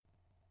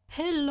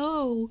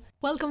Hello!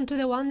 Welcome to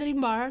The Wandering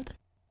Bard.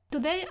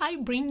 Today I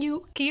bring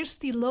you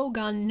Kirsty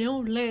Logan, no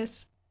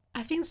less.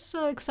 I've been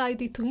so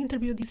excited to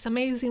interview this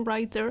amazing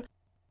writer.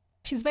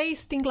 She's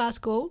based in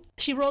Glasgow.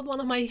 She wrote one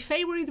of my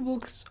favorite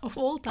books of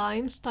all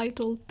times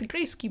titled The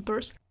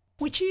Gracekeepers,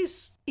 which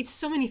it's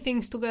so many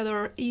things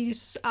together.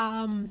 It's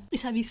a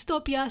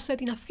dystopia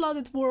set in a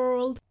flooded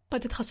world,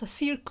 but it has a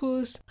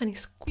circus and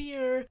it's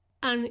queer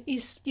and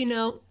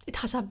it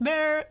has a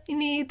bear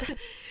in it.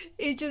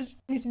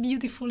 It's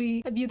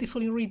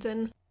beautifully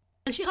written.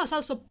 And she has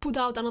also put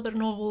out another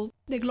novel,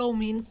 The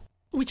Gloaming,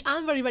 which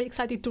I'm very, very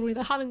excited to read.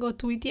 I haven't got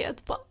to it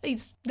yet, but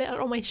it's there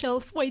on my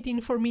shelf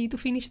waiting for me to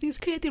finish this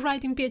creative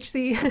writing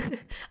PhD.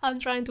 I'm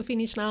trying to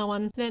finish now,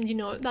 and then,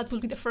 that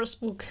will be the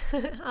first book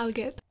I'll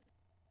get.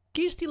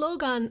 Kirsty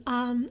Logan,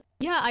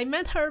 I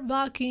met her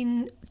back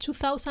in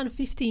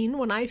 2015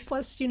 when I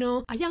was,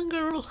 a young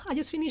girl. I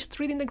just finished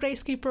reading The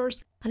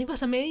Gracekeepers, and I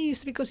was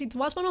amazed because it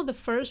was one of the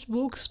first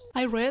books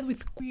I read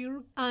with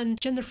queer and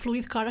gender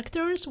fluid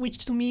characters,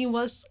 which to me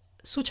was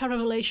such a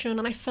revelation,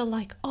 and I felt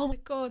like, oh my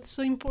god,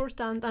 so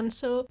important and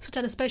such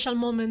a special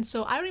moment.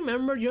 So I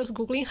remember just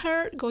googling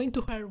her, going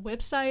to her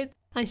website,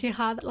 and she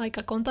had like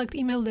a contact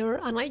email there,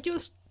 and I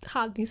just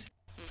had this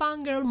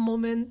fangirl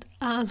moment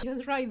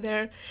just right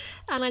there,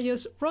 and I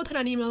just wrote her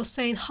an email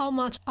saying how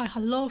much I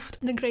had loved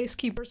The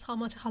Gracekeepers, how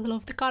much I had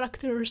loved the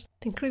characters,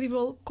 the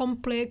incredible,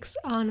 complex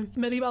and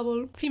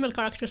believable female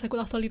characters I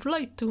could actually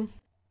relate to.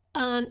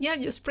 And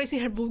just praising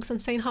her books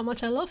and saying how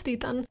much I loved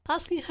it, and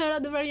asking her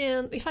at the very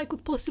end if I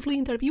could possibly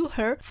interview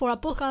her for a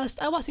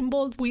podcast I was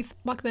involved with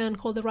back then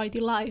called The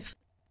Writing Life.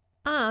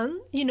 And,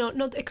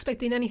 not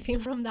expecting anything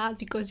from that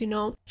because,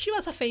 she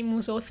was a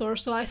famous author,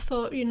 so I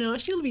thought,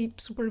 she'll be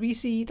super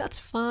busy, that's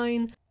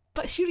fine.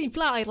 But she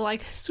replied,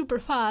 like, super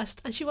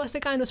fast, and she was the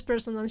kindest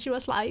person, and she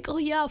was like, oh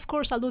yeah, of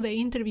course, I'll do the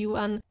interview,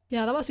 and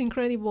yeah, that was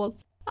incredible.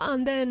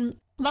 And then,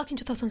 back in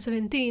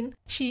 2017,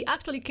 she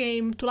actually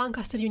came to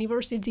Lancaster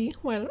University,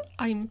 where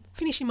I'm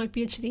finishing my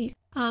PhD,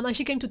 and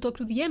she came to talk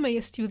to the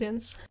MA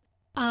students.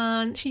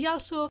 And she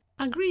also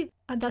agreed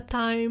at that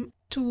time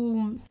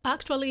to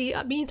actually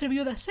be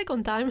interviewed a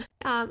second time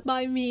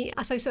by me.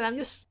 As I said, I'm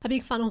just a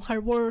big fan of her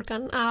work,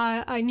 and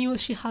I knew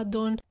she had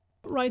done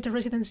writer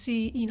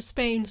residency in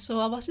Spain, so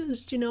I was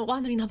just,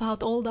 wondering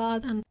about all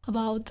that and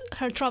about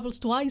her travels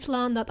to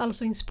Iceland that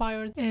also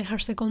inspired her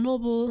second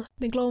novel,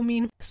 The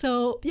Gloaming.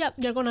 So yeah,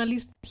 you're gonna at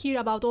least hear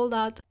about all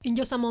that in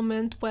just a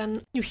moment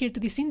when you hear to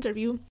this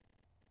interview.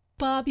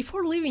 But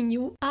before leaving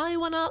you, I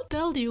wanna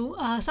tell you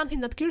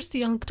something that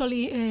Kirsty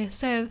actually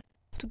said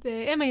to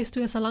the MA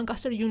students at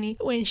Lancaster Uni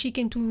when she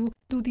came to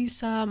do this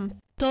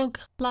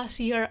talk last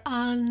year.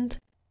 And,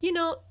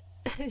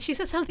 she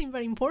said something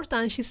very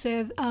important. She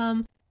said,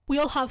 we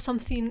all have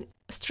something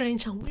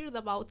strange and weird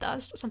about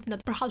us, something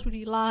that perhaps we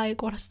really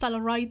like, or a style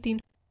of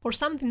writing, or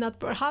something that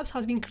perhaps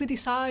has been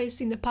criticized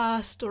in the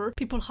past, or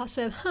people have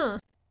said,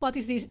 what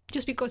is this,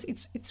 just because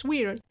it's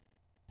weird.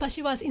 But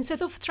she was,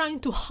 instead of trying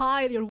to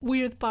hide your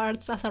weird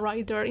parts as a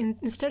writer,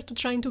 instead of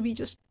trying to be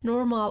just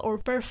normal or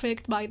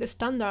perfect by the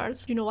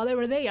standards,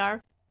 whatever they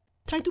are,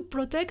 try to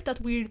protect that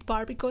weird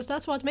part because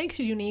that's what makes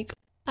you unique.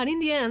 And in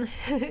the end,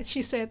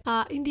 she said,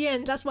 in the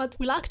end, that's what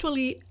will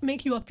actually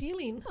make you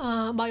appealing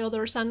by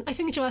others. And I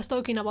think she was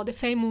talking about the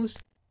famous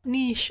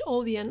niche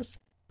audience.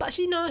 But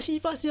she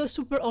was just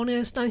super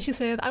honest, and she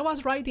said, I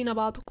was writing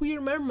about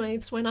queer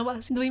mermaids when I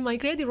was doing my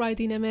creative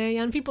writing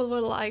MA, and people were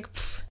like,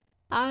 pfft.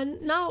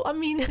 And now,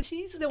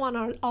 she's the one,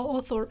 our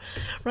author,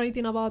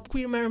 writing about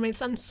queer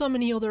mermaids and so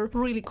many other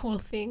really cool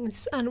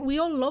things. And we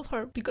all love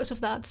her because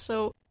of that.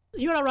 So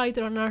you're a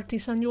writer and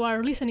artist, and you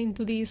are listening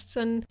to this,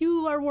 and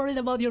you are worried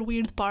about your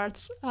weird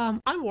parts.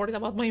 I'm worried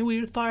about my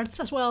weird parts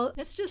as well.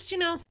 Let's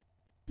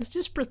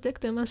just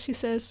protect them, as she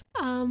says.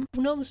 Who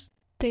knows?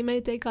 They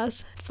may take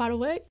us far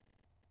away.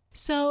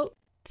 So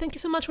thank you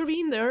so much for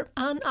being there,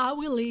 and I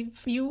will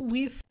leave you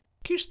with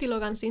Kirsty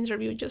Logan's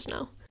interview just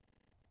now.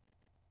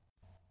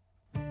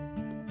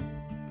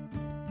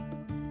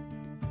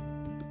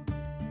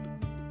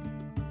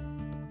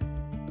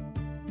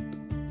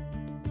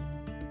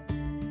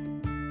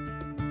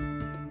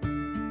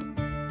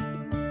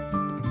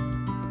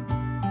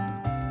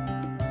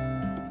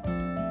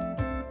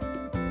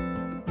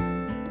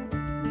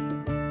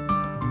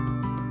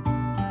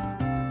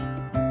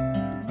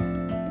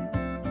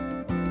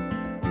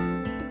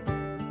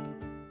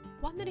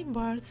 Wandering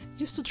bards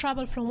used to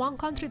travel from one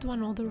country to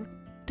another,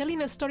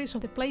 telling us stories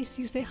of the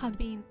places they had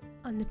been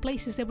and the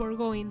places they were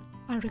going,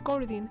 and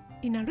recording,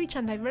 in a rich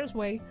and diverse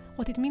way,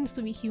 what it means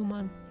to be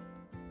human.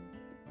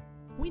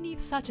 We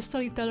need such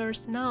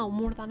storytellers now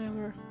more than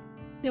ever.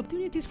 The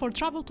opportunities for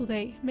travel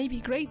today may be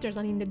greater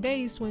than in the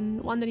days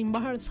when wandering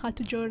bards had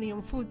to journey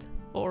on foot,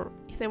 or,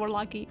 if they were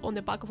lucky, on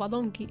the back of a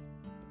donkey.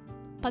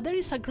 But there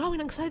is a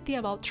growing anxiety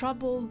about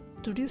travel,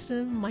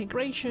 tourism,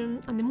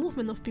 migration, and the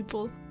movement of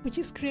people, which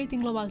is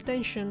creating global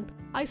tension,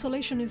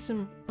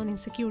 isolationism, and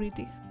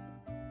insecurity.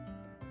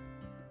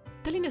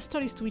 Telling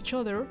stories to each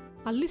other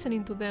and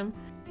listening to them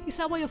is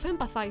a way of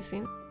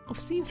empathizing, of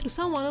seeing through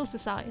someone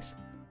else's eyes.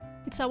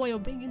 It's a way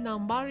of bringing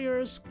down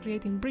barriers,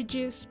 creating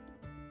bridges.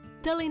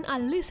 Telling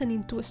and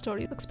listening to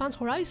stories expands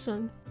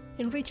horizon,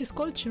 enriches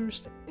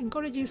cultures,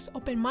 encourages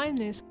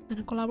open-mindedness and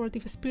a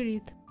collaborative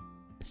spirit.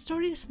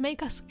 Stories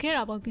make us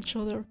care about each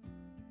other.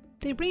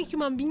 They bring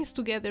human beings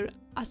together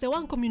as the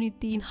one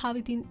community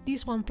inhabiting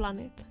this one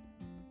planet.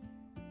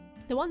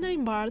 The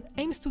Wandering Bard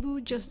aims to do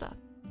just that,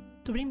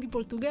 to bring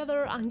people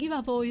together and give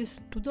a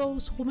voice to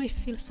those who may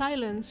feel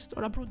silenced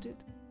or uprooted.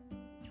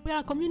 We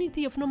are a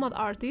community of nomad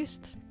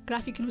artists,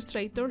 graphic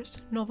illustrators,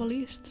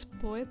 novelists,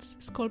 poets,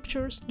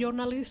 sculptors,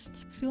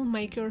 journalists,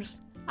 filmmakers,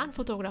 and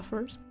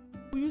photographers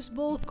who use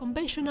both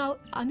conventional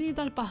and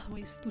digital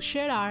pathways to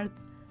share art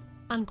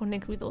and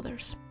connect with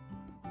others.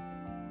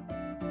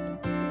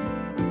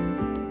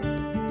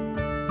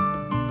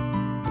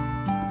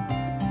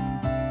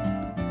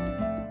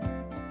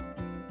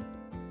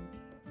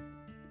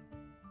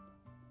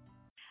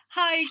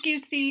 Hi,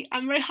 Kirsty.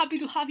 I'm very happy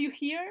to have you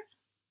here.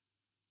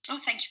 Oh,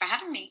 thank you for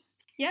having me.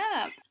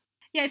 Yeah,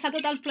 it's a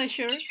total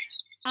pleasure.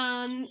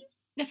 And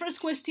the first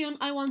question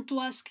I want to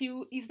ask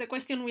you is the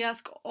question we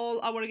ask all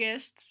our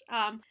guests.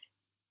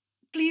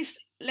 Please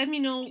let me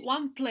know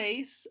one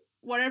place,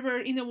 wherever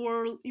in the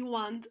world you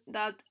want,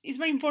 that is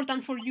very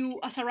important for you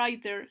as a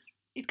writer.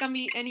 It can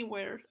be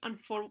anywhere and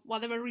for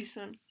whatever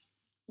reason.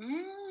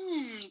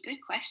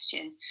 Good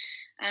question.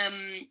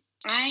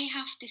 I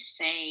have to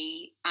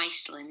say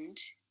Iceland,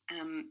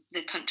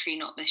 the country,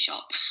 not the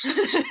shop.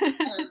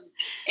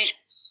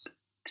 It's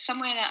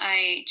somewhere that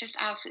I just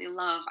absolutely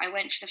love. I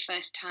went for the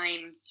first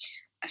time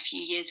a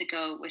few years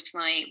ago with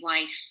my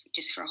wife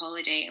just for a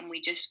holiday, and we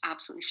just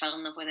absolutely fell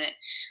in love with it.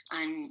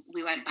 And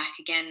we went back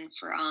again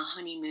for our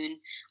honeymoon.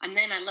 And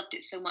then I loved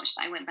it so much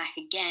that I went back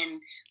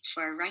again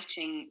for a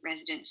writing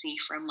residency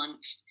for a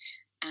month.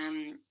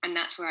 And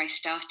that's where I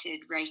started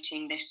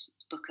writing this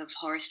book of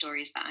horror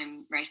stories that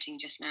I'm writing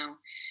just now.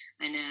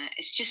 And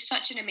it's just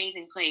such an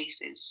amazing place.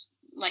 It's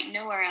like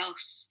nowhere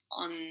else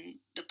on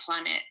the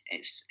planet.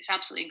 It's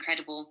absolutely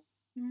incredible.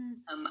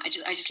 I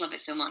just love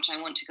it so much.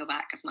 I want to go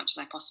back as much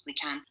as I possibly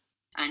can.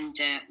 And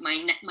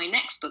my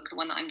next book, the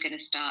one that I'm going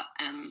to start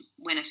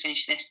when I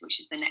finish this, which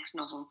is the next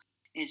novel,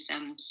 is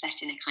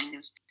set in a kind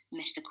of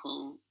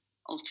mythical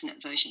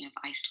alternate version of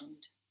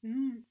Iceland.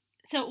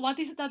 So what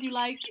is it that you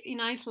like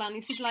in Iceland?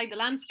 Is it like the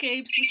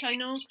landscapes, which I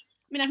know,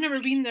 I've never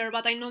been there,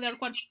 but I know they're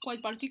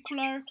quite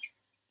particular?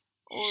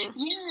 Or...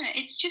 Yeah,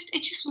 it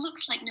just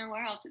looks like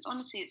nowhere else. It's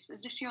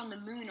as if you're on the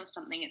moon or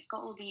something. It's got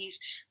all these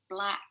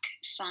black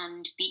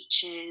sand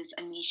beaches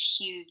and these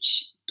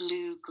huge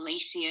blue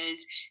glaciers.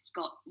 It's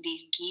got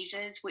these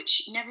geysers,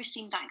 which never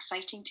seemed that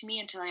exciting to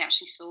me until I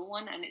actually saw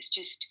one. And it's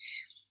just,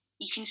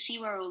 you can see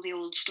where all the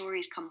old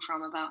stories come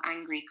from about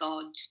angry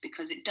gods,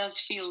 because it does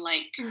feel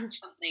like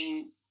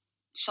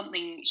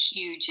something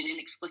huge and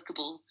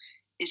inexplicable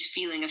is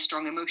feeling a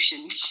strong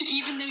emotion,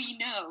 even though you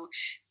know,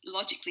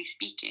 logically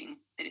speaking,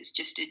 that it's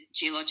just a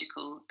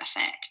geological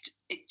effect.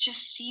 It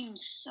just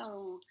seems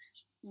so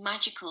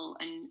magical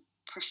and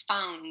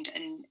profound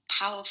and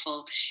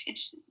powerful.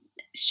 It's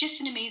just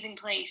an amazing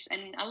place,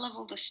 and I love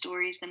all the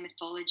stories, the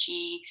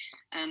mythology,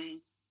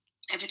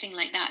 everything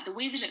like that. The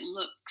way that it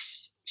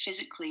looks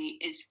physically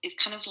is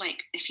kind of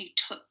like if you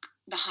took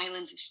the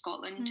Highlands of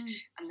Scotland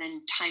and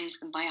then times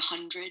them by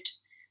 100.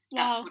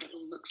 That's what it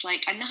all looks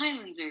like. And the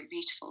Highlands are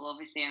beautiful.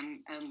 Obviously,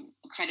 I'm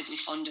incredibly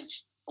fond of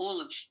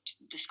all of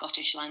the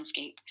Scottish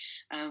landscape.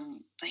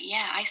 But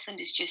yeah,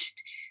 Iceland is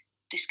just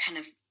this kind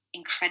of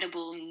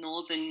incredible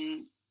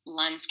northern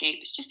landscape.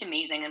 It's just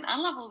amazing. And I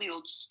love all the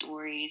old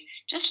stories.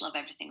 Just love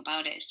everything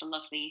about it. It's a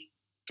lovely,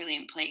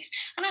 brilliant place.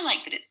 And I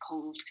like that it's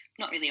cold.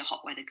 I'm not really a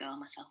hot weather girl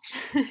myself.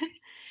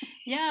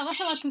 Yeah, I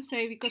was about to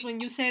say, because when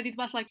you said it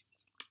was like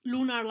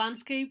lunar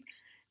landscape,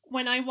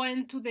 when I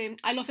went to the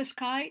Isle of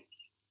Skye,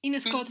 in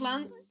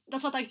Scotland,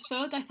 that's what I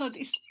thought. I thought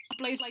it's a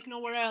place like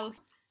nowhere else.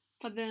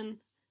 But then...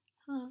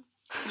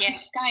 Yeah,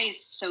 Skye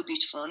is so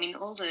beautiful. I mean,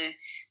 all the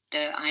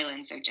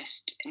islands are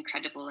just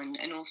incredible and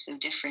also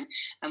different.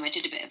 I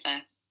did a bit of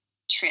a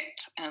trip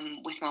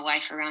with my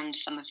wife around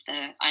some of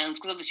the islands,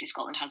 because obviously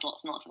Scotland has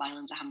lots and lots of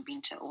islands. I haven't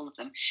been to all of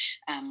them.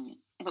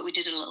 But we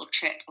did a little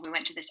trip, and we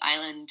went to this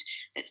island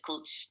that's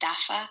called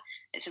Staffa.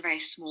 It's a very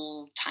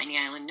small, tiny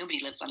island. Nobody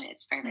lives on it.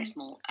 It's very, very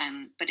small.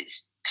 But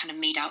it's kind of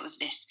made out of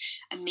this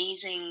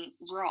amazing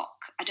rock.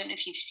 I don't know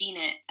if you've seen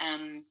it,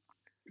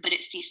 but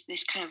it's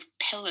this kind of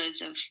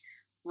pillars of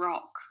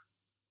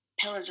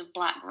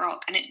black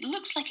rock, and it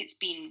looks like it's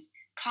been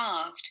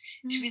carved.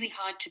 It's really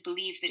hard to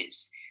believe that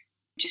it's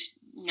just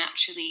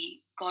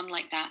naturally gone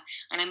like that.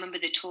 And I remember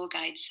the tour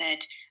guide said,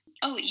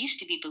 oh, it used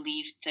to be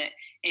believed that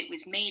it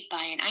was made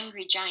by an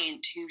angry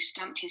giant who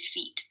stamped his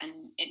feet and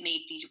it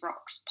made these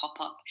rocks pop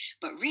up.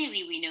 But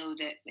really, we know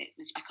that it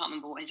was, I can't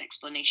remember what his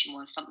explanation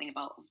was, something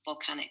about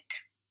volcanic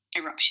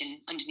eruption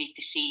underneath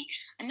the sea.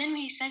 And then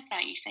when he says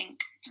that, you think,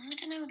 I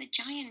don't know, the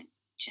giant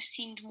just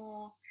seemed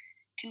more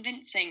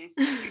convincing.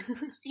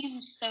 It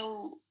seems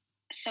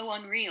so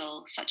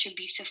unreal, such a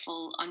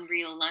beautiful,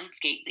 unreal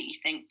landscape that you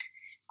think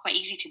it's quite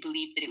easy to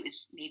believe that it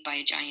was made by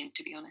a giant,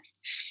 to be honest.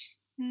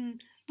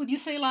 Would you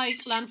say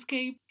like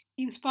landscape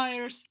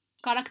inspires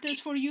characters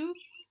for you?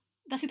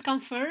 Does it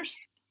come first?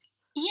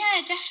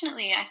 Yeah,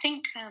 definitely. I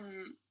think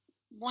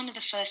one of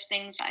the first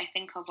things that I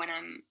think of when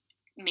I'm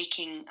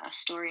making a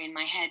story in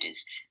my head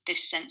is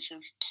this sense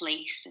of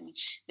place and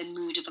the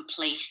mood of a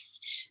place.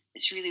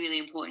 It's really, really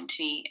important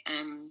to me.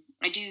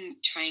 I do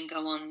try and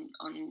go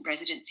on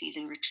residencies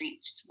and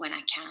retreats when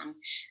I can,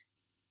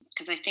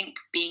 because I think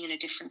being in a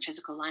different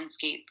physical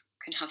landscape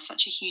can have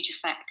such a huge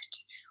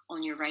effect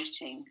on your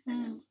writing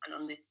and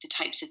on the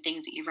types of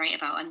things that you write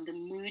about and the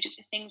mood of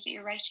the things that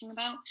you're writing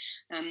about.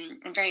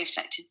 I'm very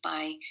affected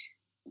by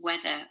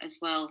weather as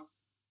well,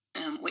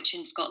 which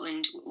in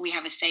Scotland we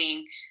have a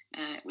saying,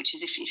 which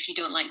is if you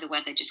don't like the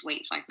weather, just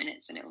wait 5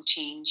 minutes and it will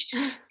change.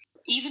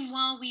 Even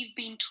while we've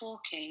been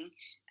talking,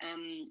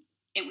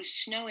 it was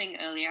snowing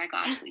earlier. I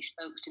got absolutely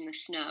soaked in the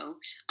snow,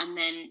 and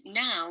then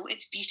now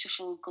it's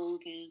beautiful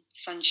golden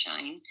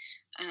sunshine,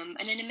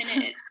 and in a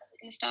minute it's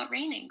going to start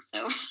raining.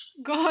 So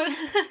God.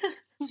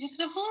 just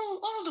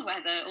all the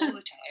weather all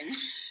the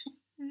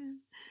time.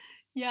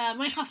 Yeah, I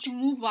might have to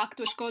move back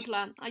to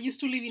Scotland. I used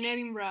to live in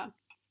Edinburgh.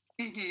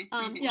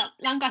 Yeah,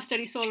 Lancaster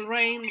is all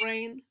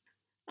rain,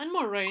 and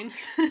more rain.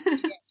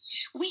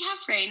 We have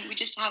rain. We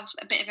just have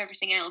a bit of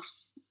everything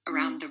else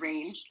around the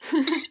rain.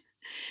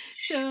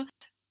 So,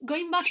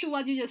 going back to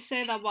what you just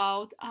said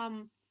about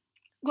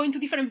going to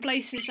different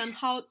places and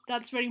how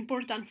that's very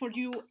important for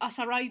you as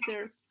a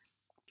writer.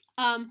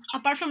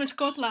 Apart from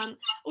Scotland,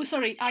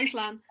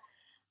 Iceland,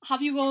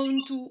 have you gone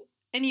to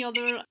any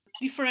other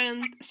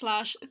different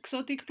 /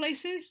 exotic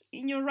places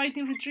in your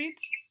writing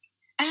retreats?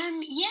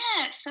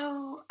 Yeah,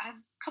 so a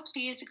couple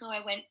of years ago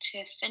I went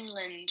to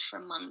Finland for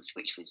a month,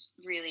 which was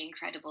really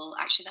incredible.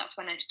 Actually, that's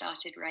when I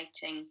started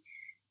writing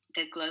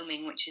The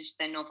Gloaming, which is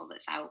the novel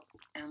that's out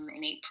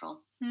in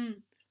April.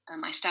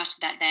 I started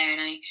that there,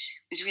 and I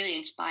was really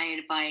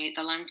inspired by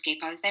the landscape.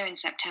 I was there in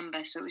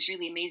September, so it was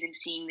really amazing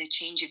seeing the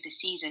change of the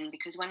season,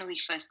 because when we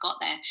first got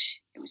there,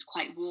 it was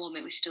quite warm.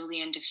 It was still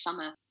the end of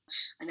summer.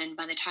 And then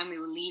by the time we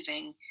were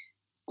leaving,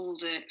 all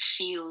the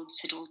fields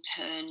had all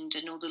turned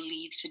and all the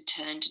leaves had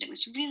turned, and it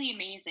was really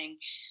amazing.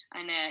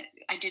 And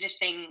I did a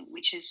thing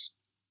which is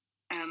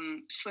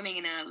swimming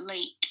in a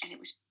lake, and it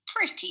was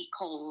pretty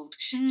cold.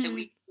 So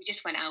we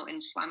just went out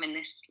and swam in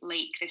this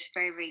lake, this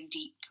very, very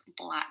deep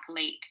black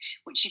lake,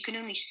 which you can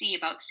only see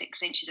about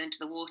 6 inches into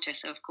the water.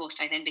 So of course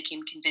I then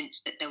became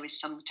convinced that there was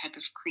some type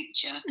of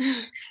creature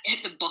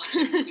at the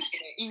bottom.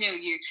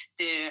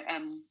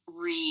 The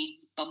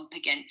reeds bump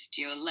against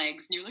your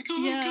legs and you're like, oh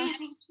my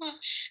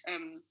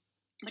God.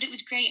 But it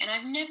was great, and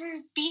I've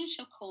never been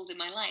so cold in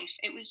my life.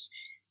 It was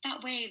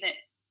that way that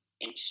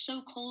it's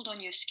so cold on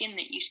your skin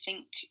that you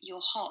think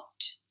you're hot.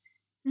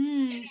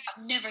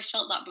 I've never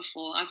felt that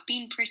before. I've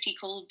been pretty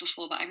cold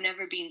before, but I've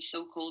never been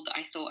so cold that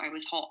I thought I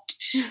was hot,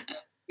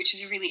 which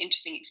is a really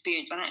interesting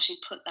experience. And I actually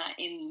put that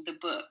in the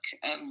book.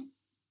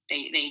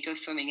 They go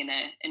swimming in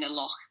a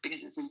loch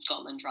because it's in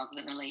Scotland rather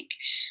than a lake.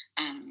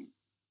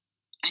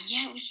 And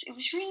yeah, it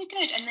was really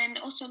good. And then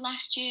also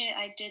last year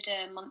I did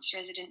a month's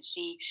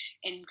residency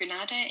in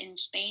Granada in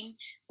Spain,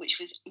 which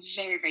was a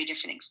very, very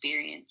different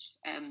experience.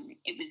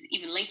 It was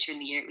even later in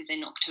the year. It was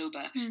in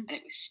October, and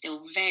it was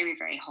still very,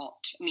 very hot.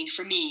 I mean,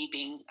 for me,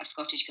 being a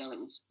Scottish girl, it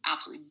was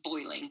absolutely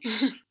boiling. I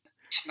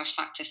had my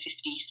Factor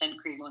 50 sun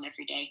cream on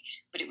every day,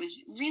 but it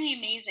was really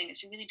amazing.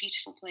 It's a really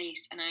beautiful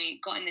place, and I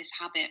got in this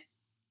habit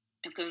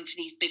of going for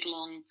these big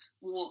long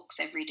walks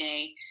every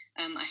day.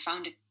 I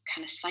found a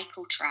kind of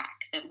cycle track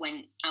that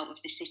went out of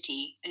the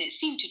city, and it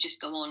seemed to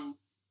just go on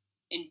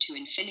into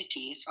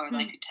infinity as far as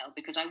I could tell,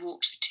 because I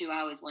walked for 2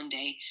 hours one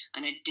day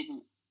and I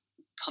didn't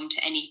come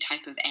to any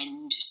type of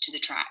end to the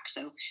track,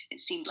 so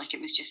it seemed like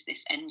it was just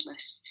this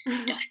endless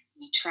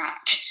dusty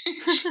track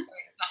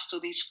past all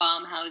these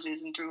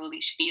farmhouses and through all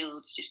these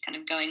fields, just kind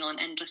of going on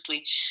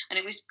endlessly, and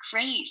it was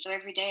great. So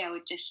every day I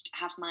would just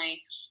have my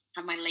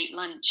late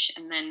lunch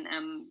and then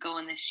go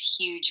on this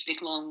huge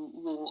big long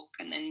walk,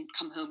 and then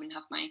come home and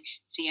have my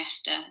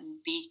siesta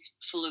and be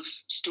full of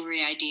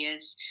story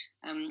ideas.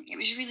 It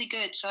was really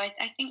good. So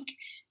I think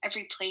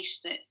every place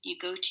that you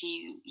go to,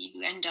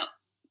 you end up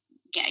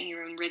getting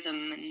your own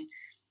rhythm and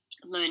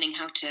learning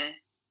how to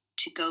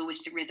go with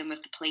the rhythm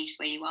of the place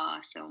where you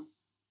are. So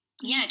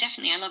yeah,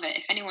 definitely, I love it.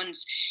 If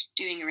anyone's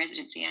doing a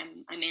residency,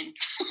 I'm in.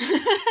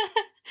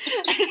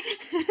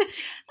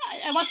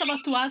 I was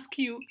about to ask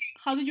you,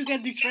 how did you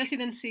get these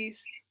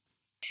residencies?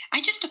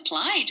 I just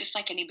applied, just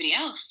like anybody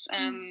else.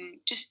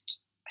 Just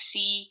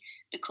see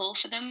the call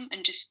for them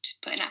and just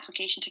put an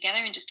application together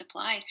and just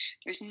applied.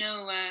 There's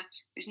no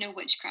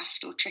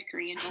witchcraft or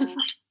trickery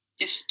involved.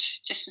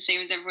 just the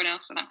same as everyone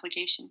else on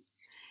application.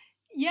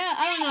 Yeah,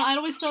 I don't know. I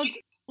always thought,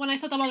 when I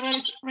thought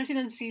about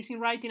residencies in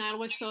writing, I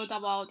always thought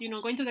about,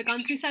 going to the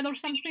countryside or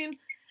something.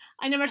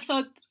 I never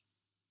thought,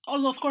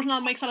 although of course now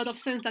it makes a lot of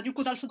sense, that you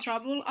could also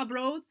travel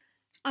abroad.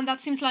 And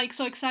that seems like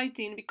so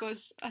exciting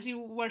because, as you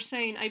were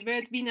saying, I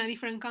bet being in a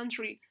different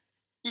country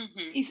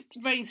is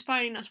very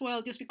inspiring as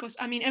well, just because,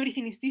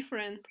 everything is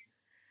different.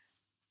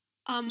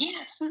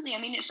 Yeah, absolutely.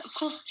 It's, of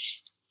course,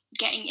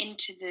 getting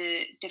into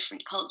the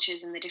different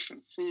cultures and the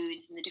different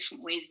foods and the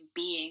different ways of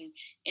being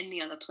in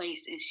the other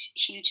place is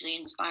hugely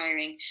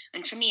inspiring.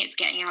 And for me, it's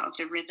getting out of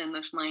the rhythm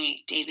of my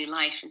daily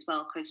life as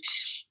well, because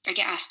I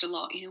get asked a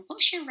lot,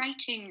 what's your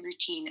writing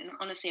routine? And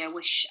honestly, I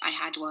wish I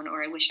had one,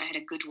 or I wish I had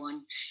a good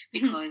one,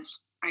 because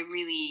I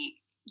really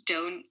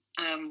don't.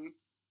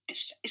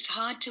 It's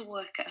hard to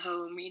work at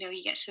home.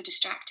 You get so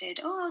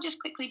distracted. Oh, I'll just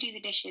quickly do the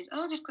dishes.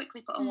 Oh, I'll just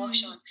quickly put a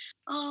wash on.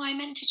 Oh, I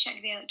meant to check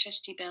the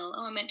electricity bill.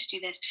 Oh, I meant to do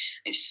this.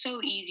 It's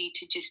so easy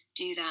to just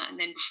do that. And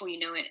then before you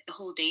know it, the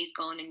whole day's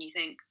gone and you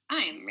think, I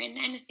haven't written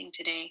anything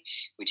today,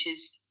 which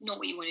is not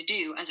what you want to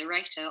do as a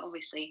writer,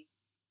 obviously.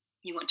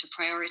 You want to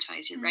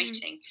prioritize your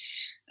writing.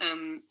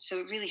 So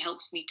it really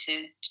helps me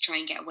to try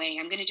and get away.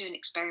 I'm going to do an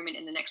experiment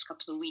in the next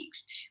couple of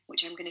weeks,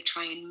 which I'm going to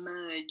try and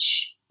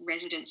merge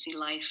residency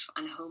life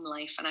and home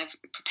life. And I've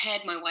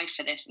prepared my wife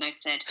for this, and I've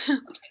said,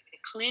 I'm going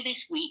to clear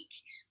this week.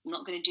 I'm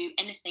not going to do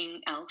anything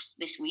else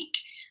this week.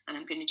 And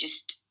I'm going to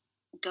just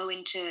go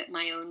into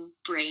my own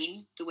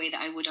brain the way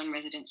that I would on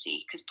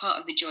residency, because part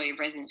of the joy of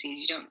residency is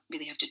you don't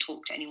really have to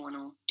talk to anyone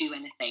or do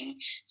anything.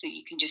 So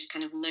you can just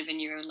kind of live in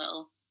your own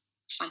little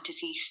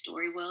fantasy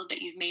story world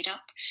that you've made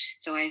up.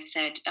 So I've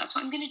said, that's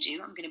what I'm going to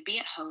do. I'm going to be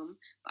at home,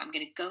 but I'm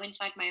going to go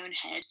inside my own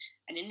head.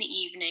 And in the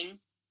evening,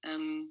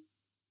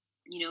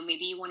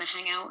 maybe you want to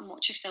hang out and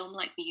watch a film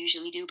like we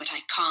usually do, but I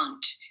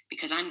can't,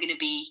 because I'm going to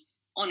be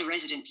on a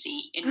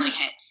residency in my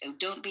head. So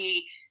don't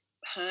be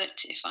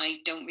hurt if I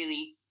don't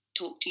really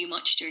talk to you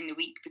much during the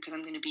week, because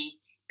I'm going to be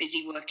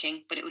busy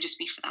working, but it will just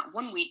be for that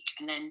 1 week,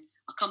 and then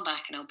I'll come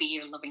back and I'll be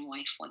your loving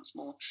wife once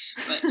more.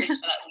 But just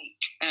for that week,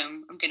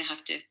 I'm going to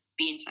have to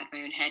be inside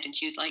my own head. And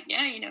she was like,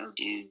 yeah,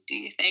 do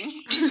your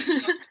thing.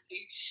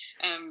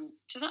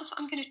 So that's what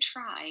I'm going to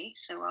try.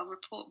 So I'll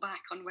report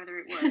back on whether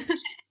it works.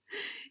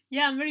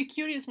 Yeah, I'm very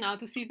curious now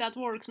to see if that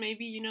works.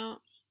 Maybe,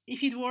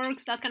 if it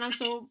works, that can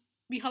also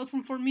be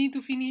helpful for me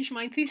to finish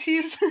my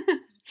thesis.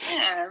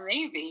 Yeah,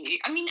 maybe.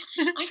 I mean,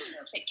 I don't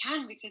know if it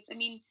can, because,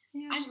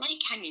 I like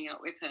hanging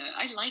out with her.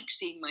 I like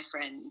seeing my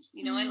friends.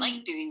 I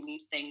like doing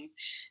these things.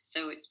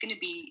 So it's going to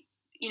be,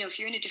 if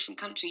you're in a different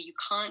country, you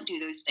can't do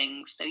those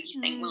things. So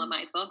you think, well, I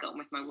might as well get on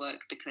with my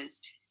work because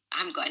I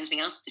haven't got anything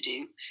else to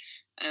do.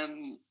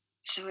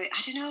 So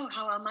I don't know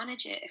how I'll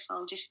manage it, if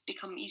I'll just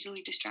become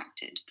easily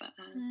distracted. But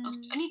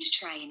I need to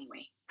try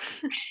anyway.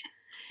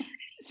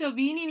 So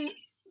being,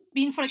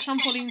 for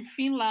example, in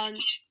Finland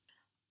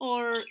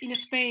or in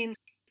Spain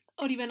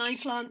or even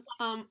Iceland,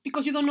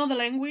 because you don't know the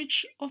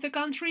language of the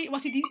country,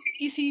 was it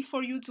easy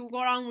for you to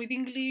go around with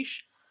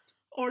English,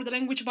 or the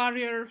language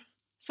barrier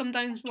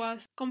sometimes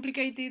was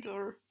complicated?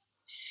 Or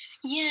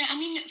yeah,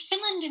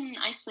 Finland and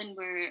Iceland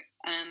were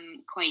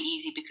quite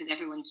easy because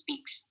everyone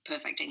speaks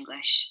perfect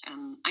English.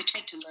 I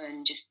tried to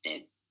learn just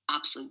the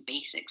absolute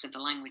basics of the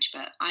language,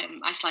 but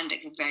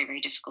Icelandic is a very,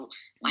 very difficult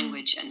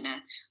language, and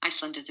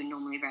Icelanders are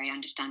normally very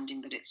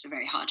understanding, but it's a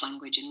very hard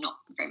language, and not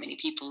very many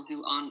people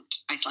who aren't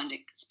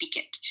Icelandic speak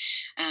it.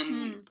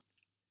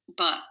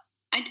 But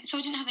I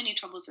didn't have any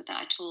troubles with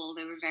that at all.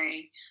 They were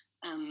very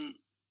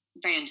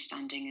very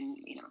understanding, and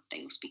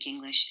they all speak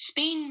English.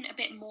 Spain a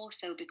bit more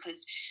so,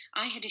 because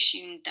I had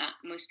assumed that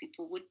most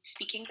people would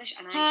speak English,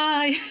 and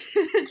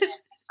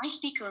I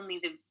speak only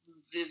the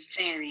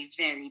very,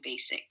 very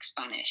basic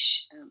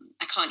Spanish.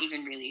 I can't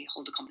even really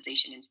hold a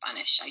conversation in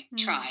Spanish. I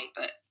try,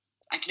 but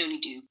I can only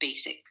do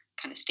basic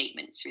kind of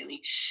statements,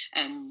 really.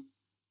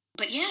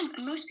 But yeah,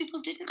 most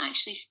people didn't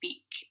actually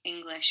speak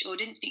English, or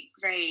didn't speak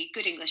very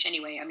good English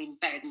anyway.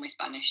 Better than my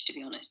Spanish, to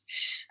be honest.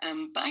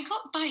 But I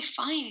got by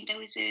fine. There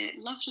was a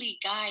lovely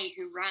guy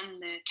who ran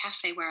the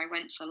cafe where I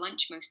went for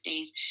lunch most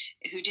days,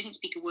 who didn't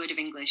speak a word of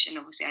English, and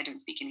obviously I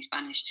don't speak any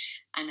Spanish.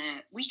 And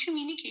we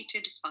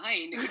communicated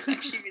fine. It was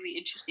actually really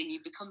interesting. You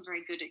become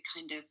very good at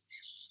kind of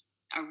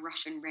a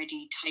rough and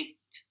ready type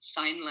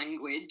sign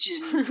language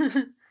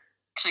and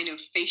kind of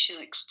facial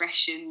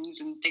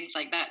expressions and things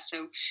like that.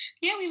 So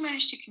yeah, we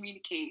managed to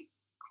communicate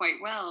quite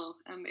well.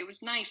 It was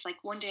nice. Like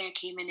one day I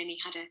came in and he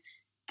had a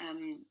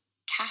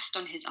cast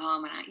on his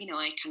arm, and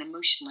I kind of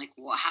motioned like,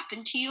 what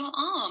happened to your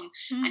arm?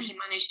 And he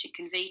managed to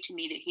convey to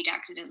me that he'd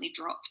accidentally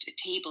dropped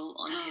a table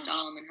on his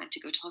arm and had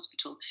to go to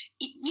hospital.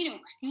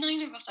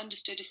 Neither of us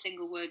understood a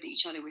single word that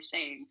each other was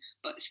saying,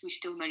 but we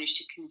still managed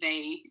to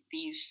convey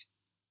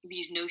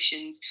these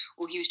notions.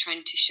 Or he was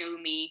trying to show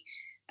me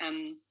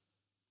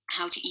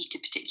how to eat a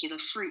particular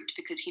fruit,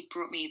 because he'd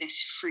brought me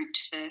this fruit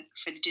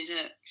for the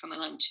dessert for my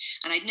lunch,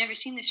 and I'd never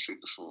seen this fruit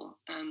before.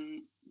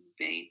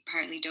 They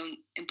apparently don't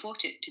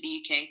import it to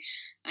the UK,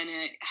 and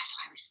so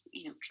I was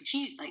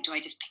confused, like, do I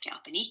just pick it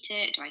up and eat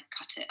it? Do I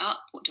cut it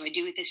up? What do I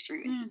do with this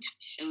fruit? And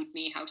he showed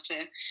me how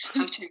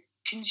to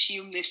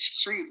consume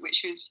this fruit,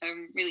 which was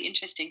really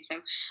interesting. So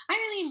I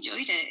really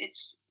enjoyed it.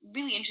 It's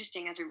really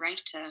interesting as a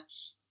writer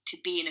to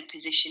be in a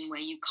position where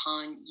you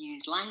can't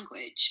use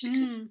language,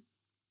 because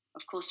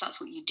of course, that's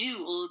what you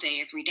do all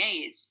day, every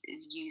day, is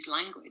use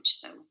language.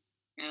 So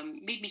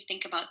made me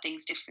think about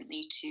things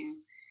differently, to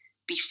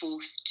be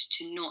forced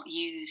to not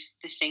use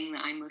the thing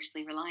that I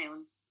mostly rely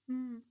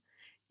on.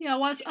 Yeah, I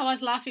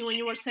was laughing when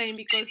you were saying,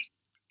 because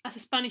as a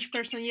Spanish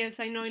person, yes,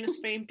 I know in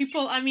Spain,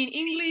 people, I mean,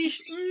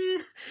 English,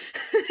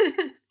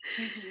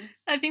 Mm-hmm.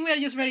 I think we are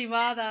just very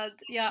bad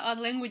at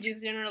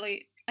languages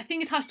generally. I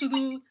think it has to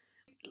do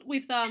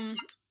with,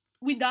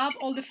 we dub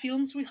all the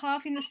films we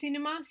have in the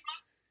cinemas,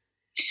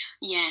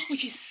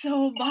 which is Yes.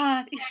 so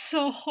bad. It's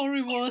so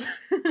horrible.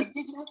 I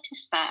did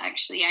notice that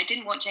actually. I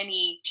didn't watch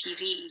any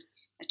TV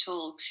at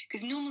all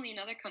because normally in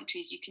other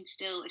countries you can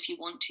still, if you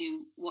want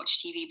to,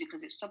 watch TV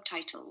because it's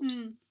subtitled.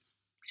 Mm,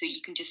 So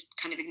you can just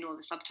kind of ignore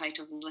the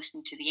subtitles and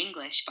listen to the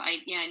English. But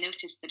I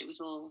noticed that it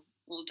was all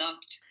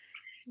dubbed.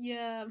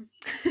 yeah.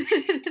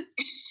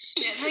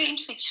 Yeah, it's very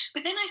interesting.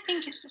 But then I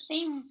think it's the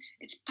same.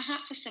 It's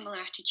perhaps a similar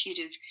attitude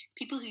of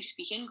people who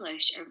speak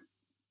English are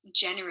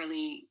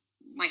generally,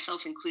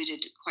 myself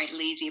included, quite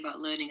lazy about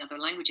learning other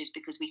languages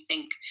because we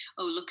think,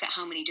 oh, look at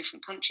how many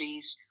different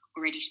countries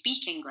already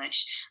speak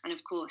English. And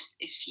of course,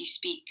 if you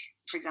speak,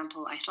 for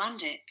example,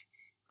 Icelandic,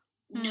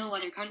 no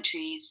other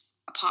countries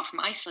apart from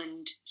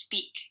Iceland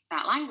speak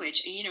that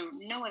language.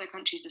 And, no other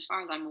countries, as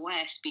far as I'm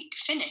aware, speak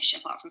Finnish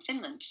apart from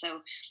Finland.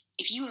 So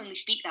if you only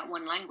speak that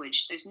one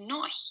language, there's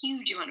not a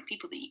huge amount of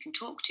people that you can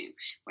talk to.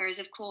 Whereas,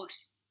 of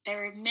course,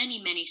 there are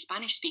many, many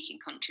Spanish-speaking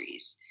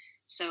countries.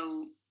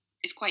 So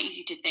it's quite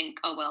easy to think,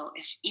 oh, well,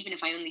 even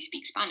if I only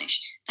speak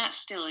Spanish, that's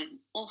still an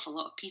awful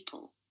lot of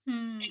people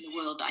in the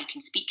world that I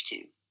can speak to.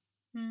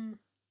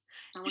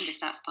 I wonder if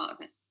that's part of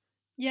it.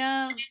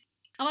 Yeah,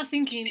 I was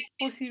thinking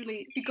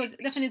possibly because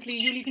definitely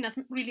you live in a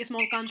really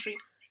small country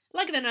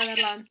like the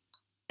Netherlands.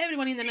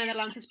 Everyone in the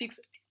Netherlands speaks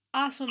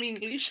awesome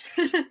English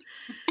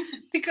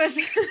because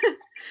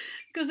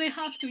because they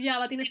have to. Yeah,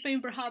 but in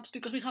Spain perhaps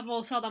because we have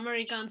all South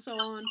America and so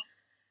on.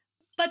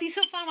 But it's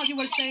so fun what you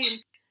were saying,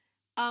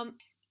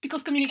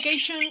 because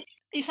communication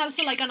is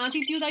also like an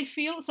attitude. I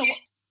feel so.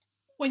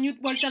 When you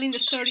were telling the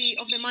story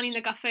of the man in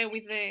the cafe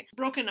with the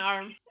broken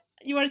arm,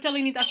 you were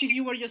telling it as if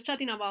you were just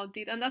chatting about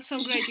it, and that's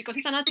so great because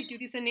it's an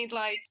attitude, isn't it?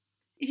 Like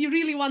if you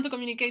really want to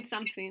communicate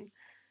something,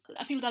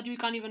 I feel that you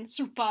can't even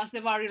surpass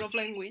the barrier of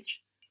language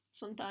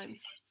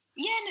sometimes.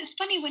 Yeah, and it's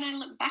funny when I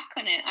look back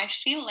on it, I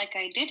feel like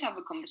I did have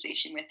a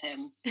conversation with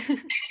him,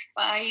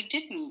 but I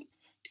didn't.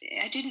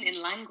 I didn't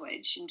in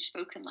language, in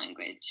spoken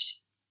language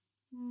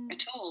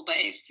at all. But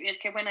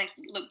when I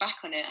look back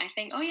on it, I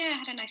think, oh yeah, I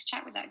had a nice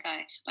chat with that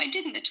guy, but I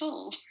didn't at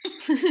all.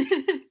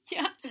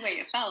 Yeah, the way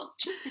it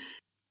felt.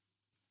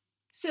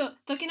 So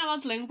talking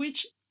about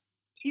language,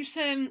 is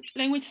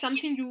language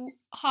something you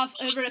have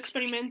ever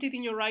experimented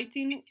in your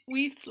writing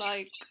with?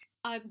 Like,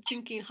 I'm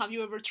thinking, have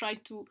you ever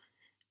tried to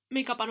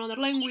make up another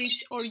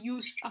language or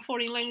use a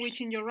foreign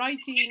language in your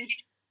writing?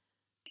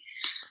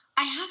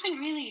 I haven't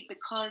really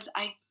because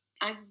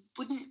I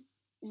wouldn't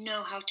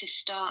know how to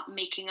start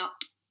making up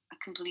a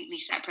completely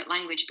separate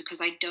language because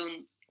I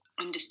don't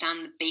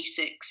understand the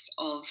basics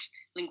of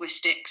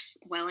linguistics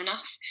well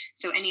enough.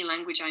 So any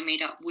language I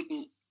made up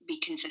wouldn't be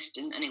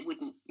consistent and it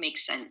wouldn't make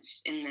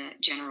sense in the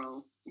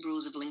general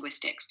rules of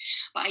linguistics.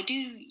 But I do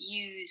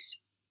use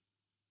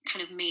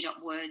kind of made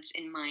up words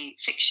in my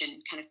fiction,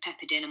 kind of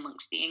peppered in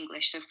amongst the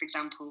English. So, for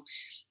example,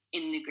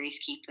 in the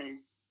Gracekeepers,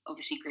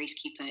 obviously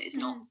Gracekeeper is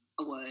not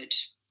a word.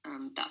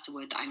 That's a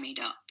word that I made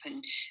up.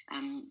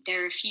 And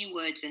there are a few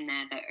words in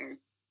there that are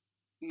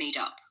made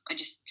up. I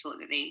just thought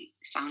that they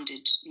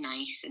sounded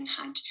nice and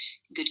had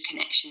good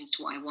connections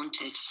to what I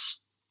wanted.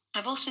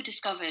 I've also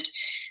discovered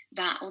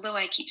that although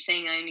I keep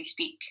saying I only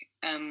speak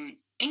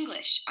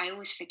English, I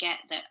always forget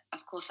that,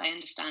 of course, I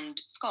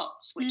understand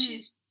Scots, which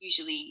is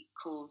usually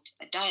called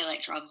a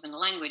dialect rather than a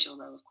language,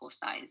 although, of course,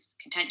 that is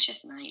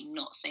contentious, and I'm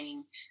not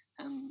saying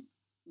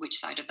which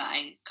side of that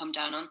I come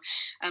down on.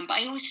 But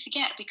I always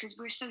forget because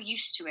we're so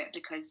used to it,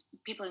 because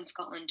people in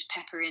Scotland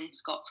pepper in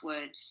Scots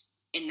words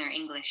in their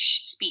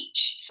English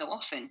speech so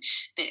often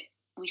that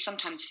we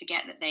sometimes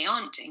forget that they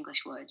aren't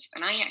English words.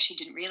 And I actually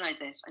didn't realise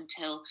this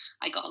until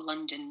I got a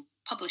London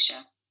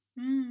publisher.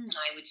 And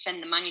I would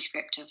send the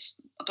manuscript of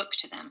a book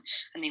to them,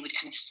 and they would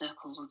kind of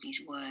circle all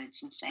these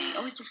words and say,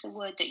 oh, is this a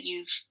word that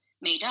you've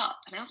made up?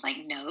 And I was like,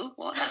 no,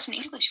 what? That's an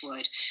English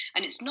word.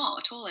 And it's not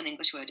at all an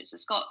English word, it's a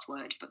Scots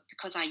word. But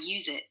because I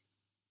use it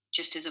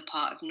just as a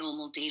part of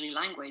normal daily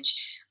language,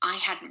 I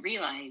hadn't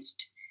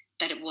realised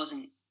that it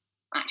wasn't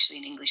actually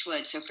an English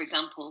word. So, for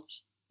example,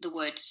 the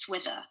word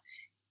swither,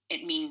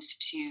 it means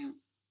to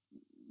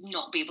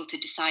not be able to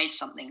decide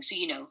something. So,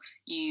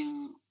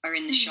 you are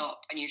in the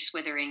shop and you're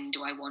swithering,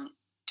 do I want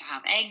to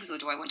have eggs or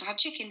do I want to have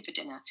chicken for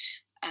dinner?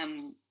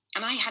 And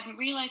I hadn't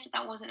realised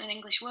that wasn't an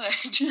English word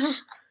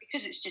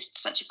because it's just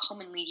such a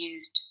commonly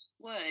used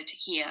word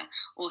here.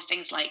 Or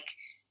things like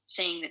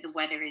saying that the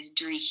weather is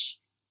dreich.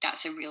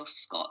 That's a real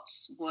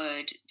Scots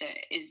word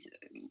that is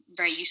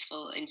very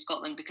useful in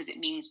Scotland because it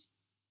means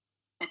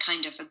a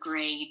kind of a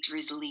grey,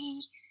 drizzly,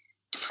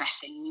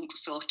 depressing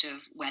sort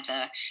of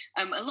weather.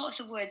 A lot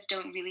of words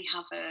don't really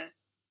have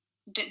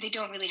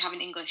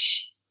an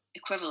English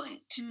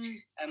equivalent,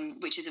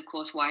 which is of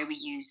course why we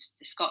use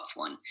the Scots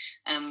one.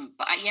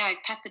 But I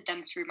peppered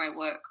them through my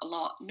work a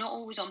lot, not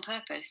always on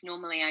purpose.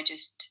 Normally I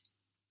just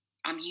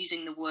I'm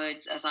using the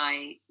words as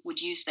I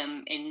would use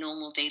them in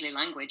normal daily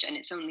language. And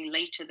it's only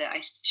later that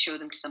I show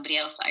them to somebody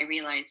else that I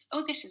realise,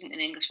 oh, this isn't an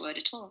English word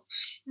at all.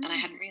 And I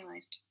hadn't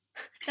realised.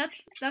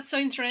 That's so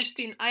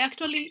interesting. I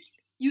actually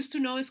used to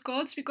know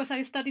Scots because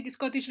I studied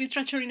Scottish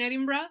literature in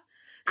Edinburgh.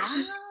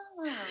 I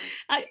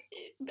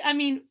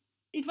mean,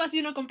 it was,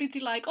 completely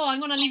like, oh, I'm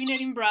going to live in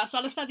Edinburgh, so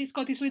I'll study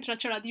Scottish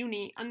literature at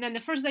uni. And then the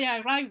first day I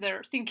arrived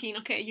there, thinking,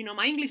 okay,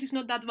 my English is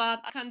not that bad,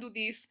 I can do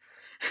this.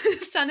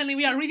 Suddenly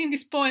we are reading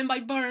this poem by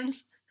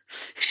Burns.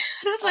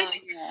 And I was like,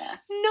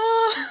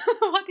 no,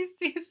 what is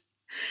this?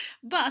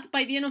 But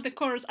by the end of the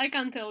course, I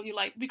can tell you,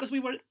 like, because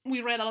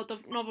we read a lot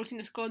of novels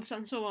in Scots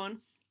and so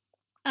on,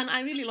 and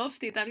I really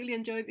loved it. I really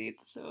enjoyed it.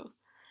 So.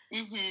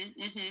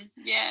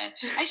 Yeah,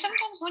 I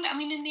sometimes wonder. I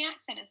mean, in the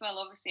accent as well.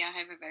 Obviously, I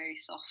have a very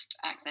soft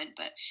accent,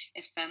 but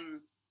if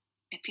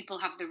people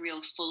have the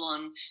real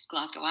full-on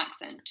Glasgow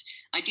accent,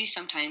 I do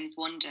sometimes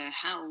wonder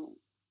how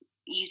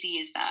easy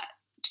is that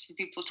for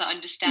people to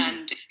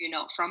understand if you're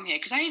not from here.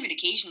 Because I even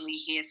occasionally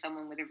hear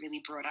someone with a really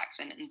broad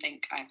accent and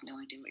think, I have no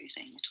idea what you're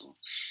saying at all.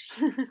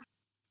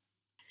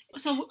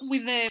 So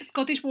with the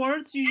Scottish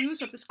words you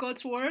use, or the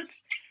Scots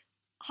words,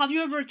 have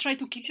you ever tried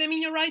to keep them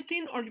in your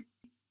writing, or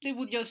they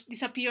would just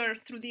disappear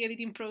through the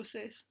editing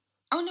process?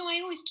 Oh no,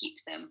 I always keep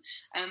them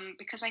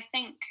because I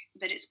think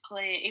that it's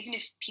clear, even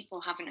if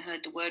people haven't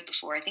heard the word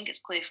before, I think it's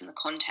clear from the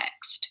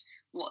context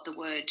what the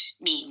word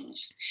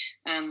means.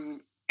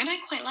 And I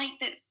quite like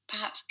that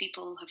perhaps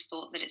people have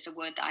thought that it's a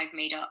word that I've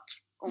made up,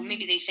 or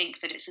maybe they think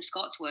that it's a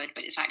Scots word,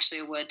 but it's actually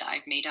a word that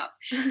I've made up.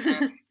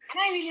 And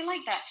I really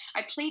like that.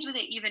 I played with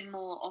it even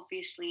more,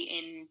 obviously,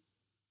 in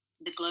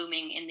the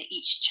gloaming, in that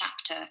each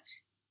chapter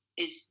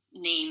is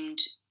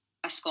named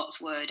a Scots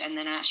word, and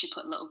then I actually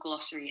put a little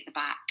glossary at the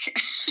back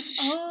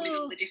with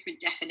all the different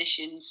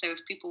definitions. So if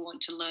people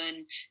want to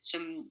learn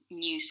some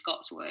new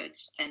Scots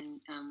words, then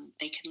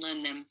they can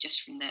learn them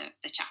just from the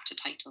chapter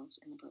titles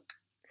in the book.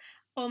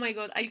 Oh my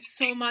god, I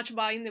so much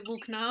buy in the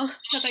book now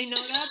that I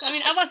know that. I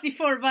mean, I was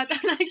before, but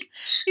I'm like,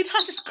 it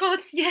has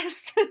Scots,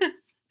 yes.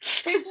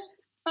 They're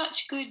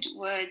such good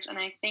words, and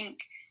I think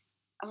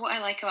what I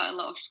like about a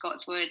lot of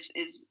Scots words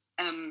is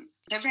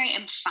they're very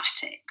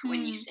emphatic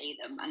when you say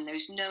them, and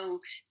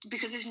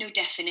because there's no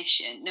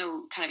definition,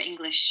 no kind of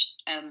English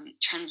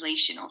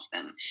translation of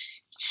them.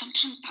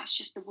 Sometimes that's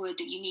just the word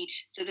that you need.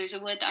 So there's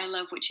a word that I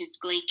love, which is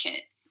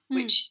glaikit,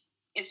 which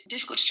is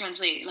difficult to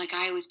translate. Like,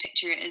 I always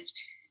picture it as,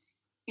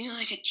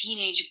 like a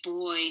teenage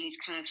boy, and he's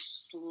kind of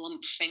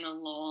slumping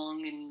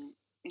along, and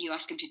you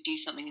ask him to do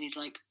something, and he's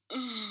like,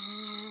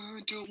 oh,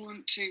 I don't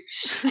want to.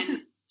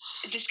 And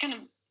this kind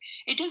of,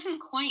 it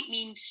doesn't quite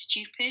mean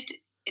stupid.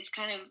 It's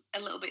kind of a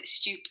little bit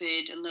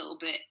stupid, a little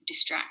bit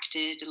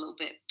distracted, a little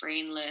bit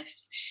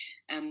brainless.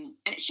 And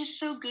it's just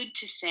so good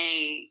to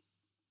say,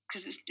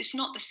 because it's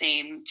not the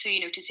same. So,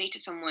 to say to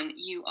someone,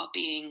 you are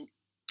being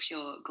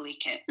pure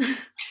glaikit.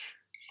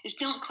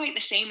 It's not quite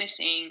the same as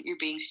saying you're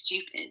being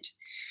stupid.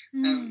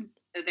 So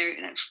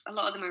a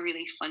lot of them are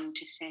really fun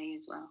to say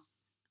as well.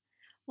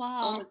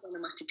 Wow. Almost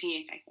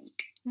onomatopoeic, I think.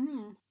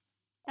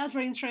 That's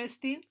very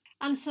interesting.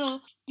 And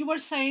so you were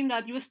saying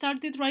that you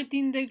started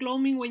writing the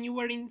gloaming when you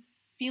were in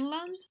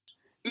Finland?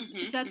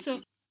 Is that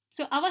so?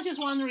 So I was just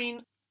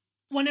wondering,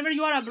 whenever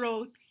you are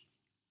abroad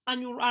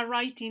and you are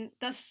writing,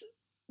 does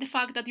the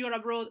fact that you're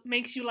abroad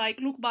makes you like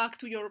look back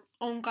to your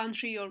own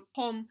country or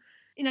home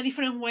in a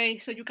different way,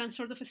 so you can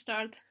sort of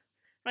start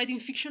writing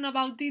fiction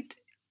about it?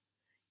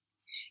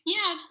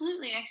 Yeah,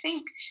 absolutely. I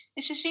think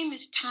it's the same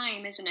as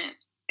time, isn't it?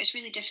 It's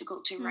really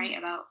difficult to write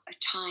about a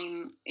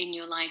time in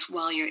your life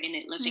while you're in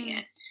it, living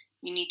it.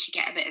 You need to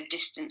get a bit of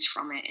distance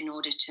from it in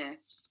order to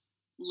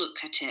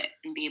look at it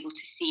and be able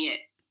to see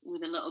it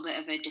with a little bit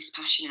of a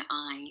dispassionate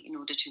eye in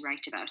order to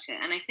write about it.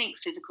 And I think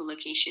physical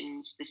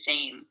location's the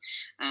same.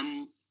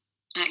 I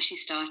actually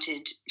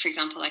started, for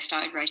example, I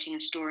started writing a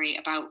story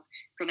about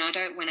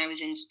Granada when I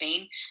was in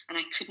Spain, and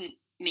I couldn't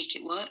make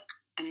it work.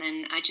 And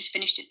then I just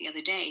finished it the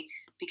other day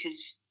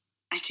because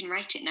I can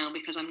write it now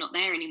because I'm not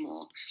there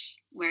anymore.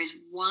 Whereas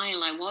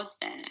while I was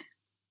there,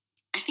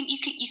 I think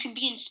you can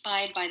be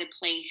inspired by the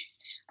place,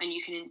 and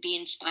you can be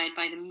inspired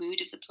by the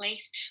mood of the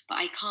place, but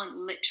I can't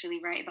literally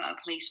write about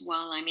a place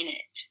while I'm in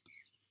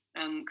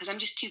it, because I'm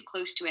just too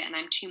close to it, and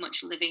I'm too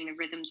much living the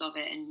rhythms of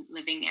it and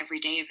living every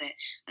day of it.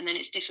 And then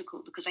it's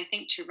difficult, because I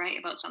think to write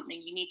about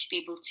something, you need to be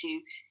able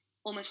to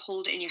almost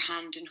hold it in your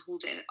hand and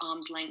hold it at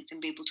arm's length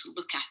and be able to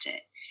look at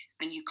it,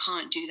 and you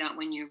can't do that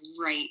when you're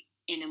right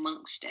in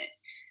amongst it.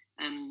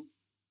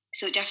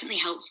 So it definitely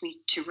helps me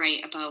to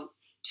write about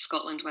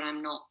Scotland when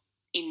I'm not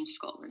in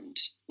Scotland.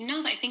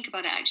 Now that I think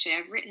about it,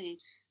 actually,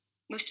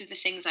 most of the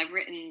things I've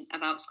written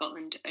about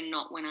Scotland are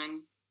not when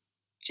I'm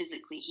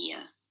physically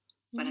here.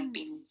 It's when I've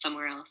been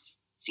somewhere else.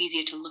 It's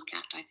easier to look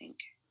at, I think.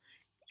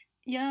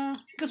 Yeah,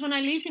 because when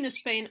I lived in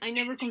Spain, I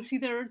never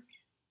considered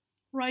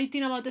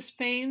writing about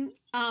Spain.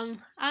 I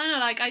don't know,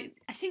 like, I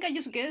think I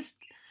just guessed.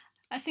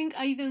 I think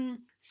I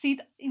didn't see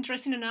it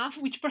interesting enough,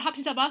 which perhaps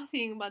is a bad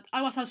thing, but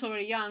I was also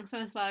very young, so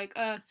it's like,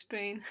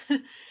 Spain.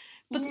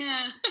 But,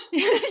 yeah.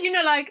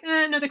 like,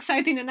 not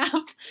exciting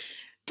enough.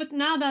 But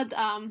now that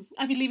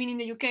I've been living in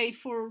the UK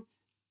for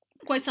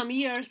quite some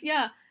years,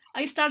 yeah,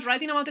 I start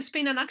writing about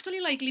Spain, and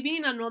actually like living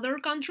in another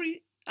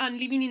country and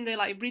living in the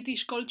like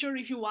British culture,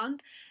 if you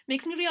want,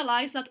 makes me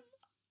realize that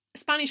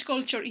Spanish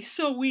culture is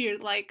so weird,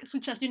 like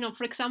such as,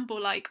 for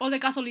example, like all the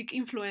Catholic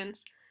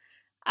influence.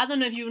 I don't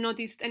know if you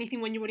noticed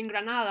anything when you were in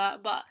Granada,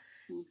 but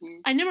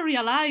I never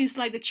realized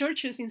like the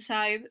churches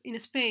inside in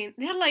Spain,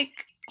 they are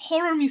like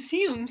horror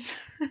museums.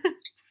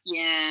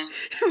 Yeah.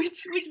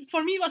 which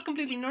for me was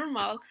completely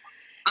normal.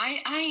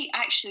 I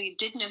actually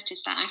did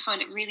notice that. I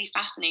found it really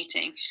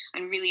fascinating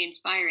and really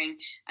inspiring.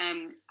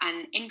 And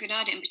in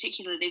Granada in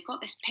particular, they've got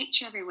this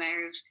picture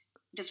everywhere of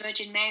the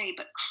Virgin Mary,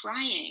 but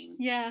crying.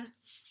 Yeah.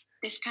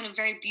 This kind of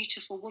very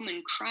beautiful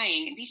woman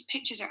crying. And these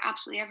pictures are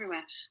absolutely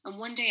everywhere. And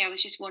one day I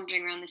was just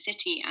wandering around the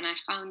city and I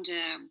found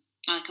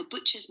like a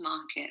butcher's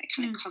market, a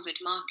kind of covered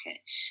market.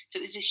 So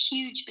it was this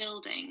huge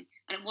building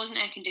and it wasn't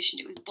air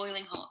conditioned, it was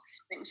boiling hot.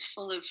 It was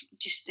full of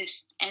just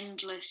this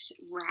endless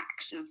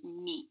racks of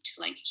meat,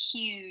 like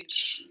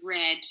huge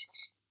red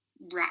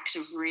racks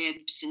of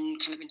ribs and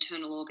kind of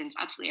internal organs,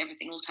 absolutely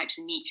everything, all types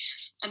of meat.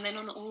 And then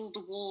on all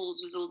the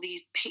walls was all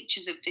these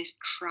pictures of this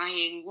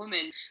crying woman.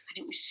 And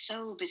it was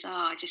so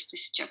bizarre, just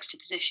this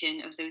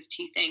juxtaposition of those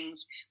two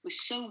things was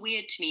so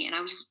weird to me. And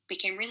I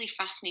became really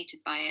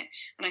fascinated by it.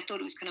 And I thought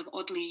it was kind of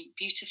oddly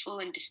beautiful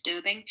and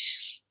disturbing.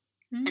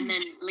 And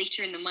then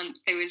later in the month,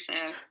 there was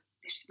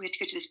we had to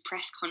go to this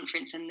press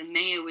conference and the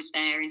mayor was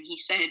there and he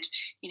said,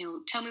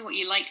 tell me what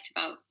you liked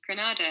about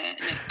Granada.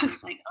 And I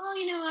was like,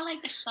 I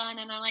like the sun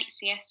and I like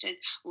siestas.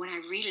 When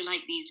I really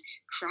like these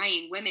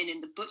crying women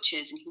and the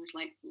butchers. And he was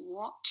like,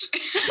 what?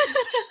 And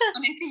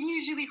I think he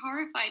was really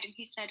horrified. And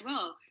he said,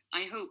 well,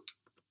 I hope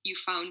you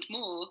found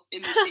more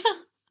in the city.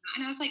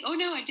 And I was like, oh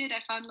no, I did.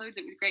 I found loads.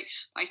 It was great.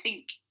 But I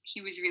think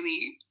he was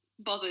really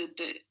bothered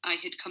that I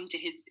had come to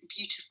his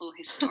beautiful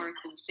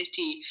historical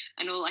city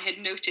and all I had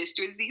noticed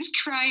was these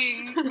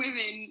crying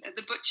women at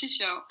the butcher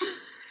shop.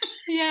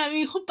 Yeah, I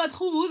mean,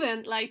 who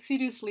wouldn't? Like,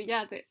 seriously,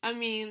 yeah.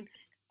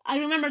 I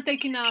remember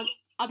taking a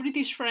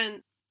British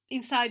friend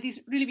inside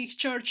this really big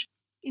church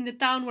in the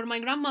town where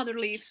my grandmother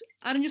lives,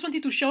 and I just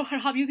wanted to show her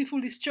how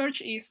beautiful this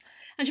church is.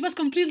 And she was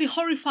completely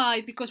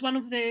horrified because one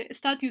of the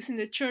statues in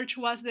the church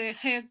was the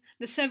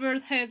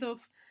severed head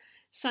of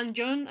St.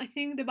 John, I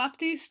think, the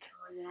Baptist.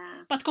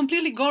 Yeah. But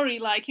completely gory,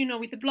 like,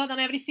 with the blood and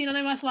everything. And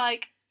I was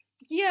like,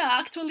 yeah,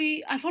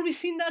 actually, I've always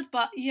seen that,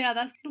 but yeah,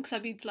 that looks a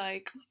bit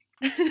like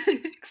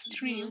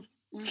extreme.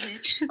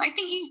 I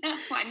think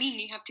that's what I mean.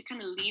 You have to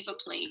kind of leave a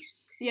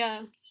place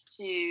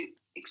to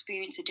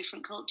experience a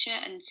different culture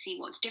and see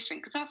what's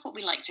different, because that's what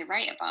we like to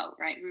write about,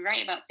 right? We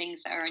write about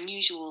things that are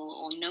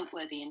unusual or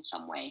noteworthy in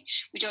some way.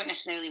 We don't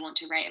necessarily want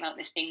to write about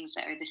the things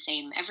that are the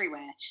same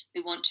everywhere.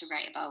 We want to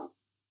write about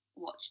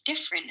what's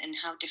different and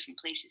how different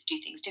places do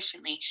things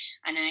differently.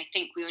 And I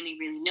think we only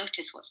really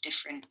notice what's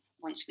different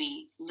once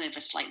we live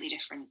a slightly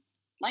different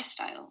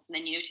lifestyle, and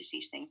then you notice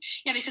these things.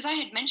 Yeah, because I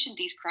had mentioned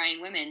these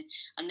crying women,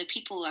 and the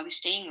people I was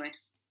staying with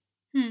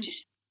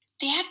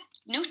they had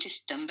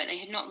noticed them, but they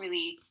had not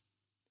really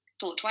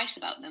thought twice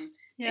about them.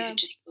 They had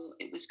just thought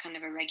it was kind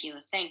of a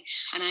regular thing.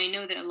 And I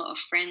know that a lot of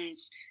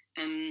friends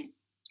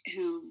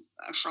who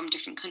are from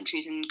different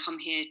countries and come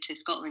here to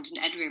Scotland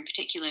and Edinburgh in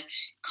particular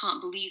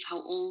can't believe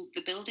how old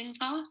the buildings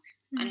are.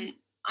 And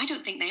I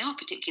don't think they are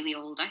particularly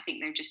old. I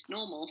think they're just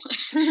normal. But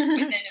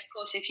then, of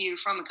course, if you're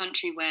from a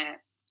country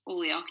where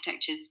all the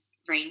architecture is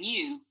very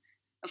new,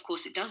 of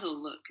course, it does all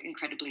look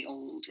incredibly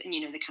old. And,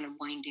 the kind of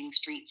winding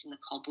streets and the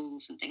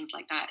cobbles and things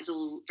like that is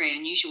all very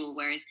unusual.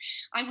 Whereas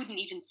I wouldn't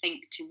even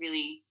think to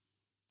really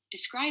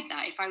describe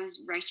that. If I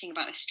was writing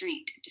about a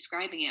street,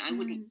 describing it, I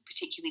wouldn't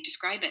particularly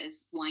describe it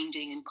as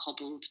winding and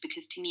cobbled,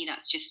 because to me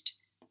that's just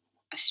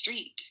a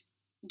street.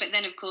 But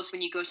then, of course,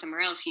 when you go somewhere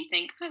else, you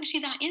think,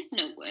 actually, that is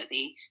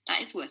noteworthy.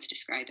 That is worth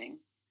describing.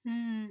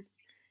 And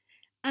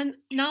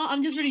now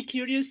I'm just really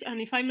curious,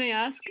 and if I may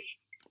ask,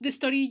 the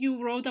story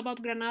you wrote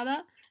about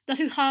Granada, does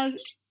it have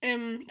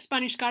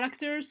Spanish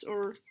characters,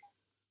 or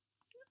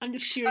I'm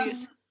just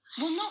curious?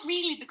 Well, not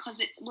really, because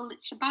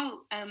it's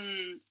about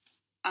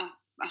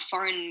a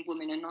foreign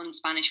woman, a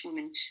non-Spanish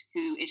woman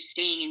who is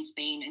staying in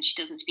Spain, and she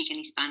doesn't speak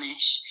any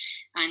Spanish,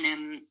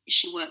 and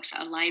she works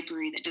at a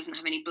library that doesn't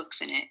have any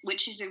books in it,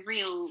 which is a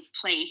real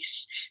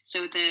place.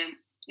 So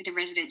the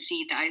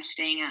residency that I was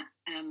staying at,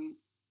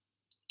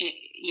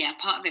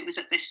 part of it was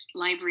at this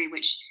library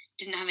which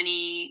didn't have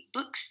any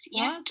books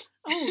yet. What?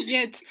 Oh,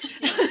 yet.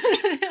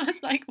 I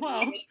was like,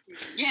 wow.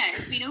 Yeah,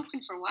 it's been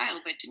open for a while,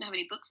 but didn't have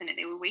any books in it.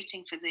 They were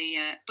waiting for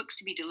the books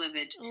to be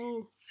delivered.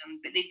 Oh.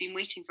 But they'd been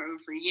waiting for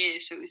over a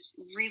year, so it was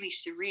really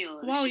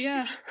surreal. Wow,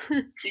 yeah.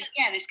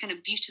 This kind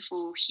of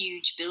beautiful,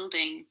 huge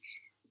building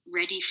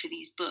ready for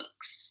these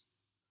books,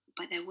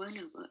 but there were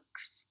no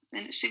books.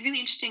 And it's really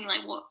interesting,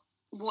 like,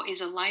 what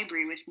is a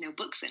library with no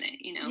books in it,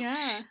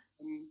 Yeah.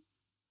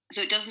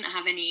 So it doesn't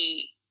have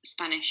any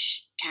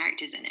Spanish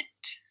characters in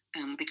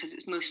it, because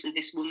it's mostly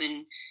this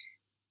woman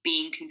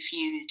being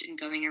confused and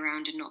going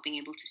around and not being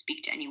able to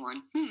speak to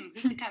anyone. Who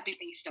could that be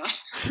based on?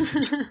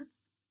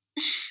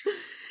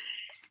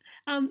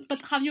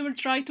 But have you ever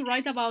tried to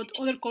write about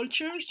other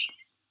cultures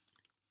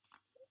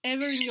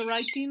ever in your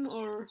writing,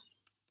 or?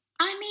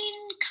 I mean,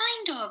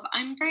 kind of.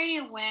 I'm very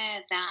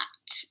aware that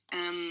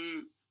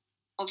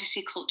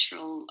obviously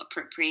cultural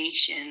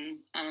appropriation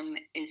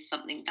is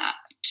something that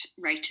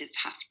writers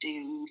have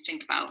to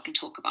think about and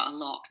talk about a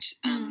lot.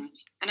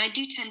 And I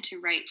do tend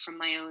to write from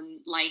my own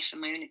life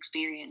and my own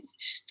experience.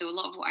 So a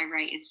lot of what I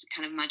write is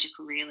kind of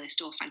magical realist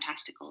or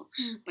fantastical,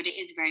 but it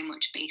is very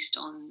much based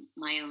on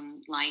my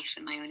own life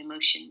and my own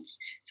emotions.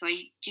 So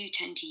I do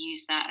tend to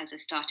use that as a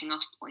starting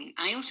off point.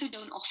 I also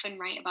don't often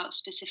write about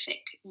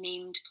specific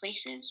named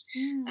places.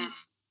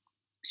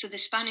 So the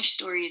Spanish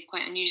story is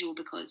quite unusual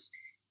because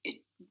it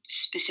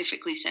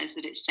specifically says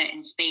that it's set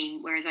in Spain,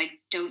 whereas I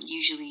don't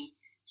usually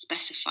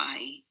specify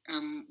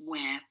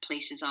where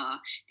places are.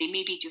 They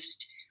maybe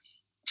just,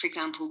 for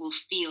example, will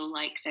feel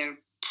like they're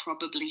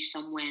probably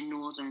somewhere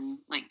northern,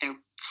 like they're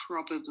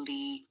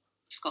probably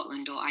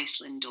Scotland or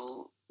Iceland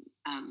or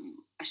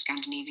a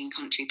Scandinavian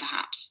country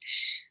perhaps,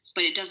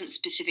 but it doesn't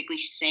specifically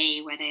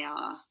say where they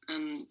are.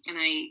 And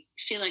I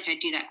feel like I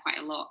do that quite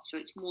a lot. So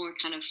it's more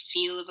kind of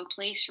feel of a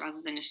place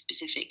rather than a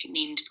specific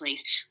named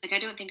place. Like I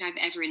don't think I've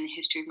ever in the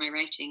history of my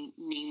writing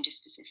named a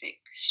specific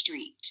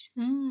street.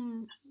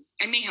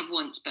 I may have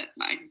once, but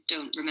I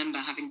don't remember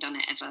having done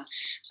it ever.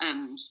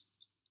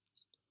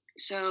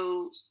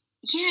 So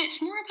yeah,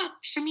 it's more about,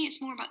 for me,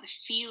 it's more about the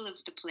feel of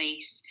the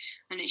place.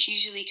 And it's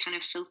usually kind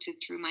of filtered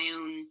through my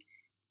own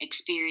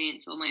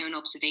experience or my own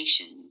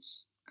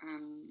observations.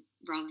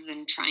 Rather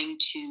than trying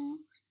to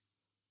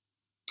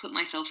put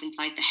myself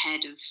inside the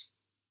head of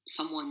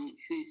someone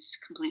who's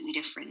completely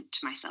different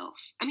to myself.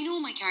 I mean,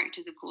 all my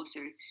characters, of course,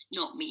 are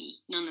not me.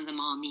 None of them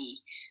are me.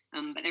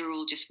 But they're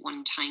all just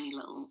one tiny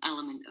little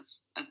element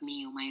of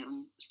me or my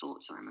own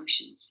thoughts or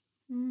emotions.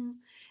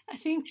 I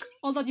think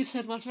all that you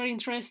said was very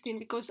interesting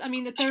because, I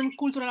mean, the term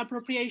cultural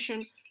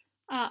appropriation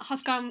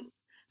has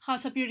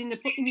appeared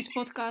in this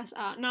podcast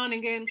now and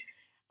again.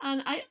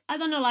 And I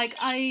don't know, like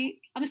I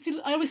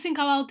always think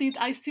about it.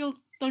 I still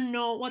don't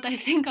know what I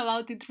think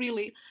about it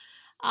really,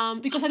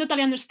 because I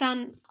totally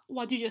understand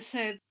what you just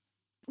said,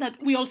 that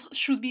we also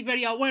should be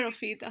very aware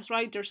of it as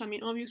writers. I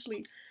mean,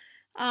 obviously,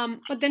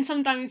 but then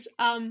sometimes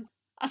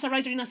as a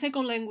writer in a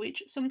second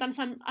language, sometimes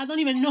I don't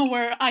even know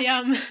where I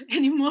am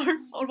anymore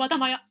or what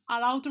am I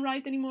allowed to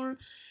write anymore.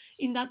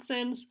 In that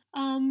sense,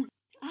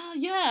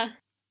 yeah,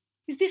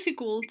 it's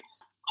difficult.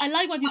 I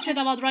like what you said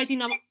about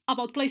writing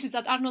about places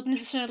that are not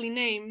necessarily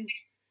named.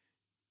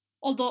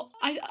 Although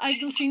I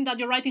do think that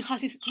your writing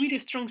has this really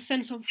strong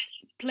sense of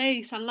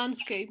place and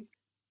landscape.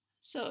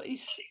 So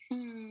it's...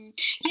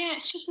 Yeah,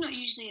 it's just not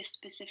usually a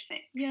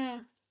specific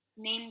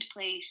named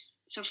place.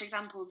 So, for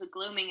example, the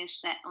Gloaming is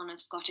set on a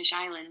Scottish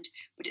island,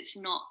 but it's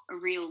not a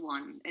real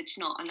one. It's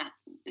not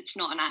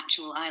an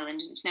actual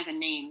island. It's never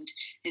named.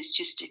 It's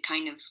just a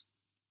kind of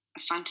a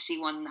fantasy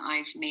one that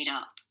I've made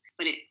up.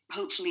 But it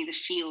hopefully the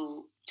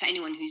feel to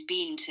anyone who's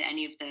been to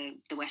any of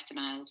the Western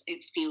Isles, it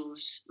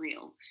feels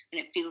real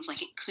and it feels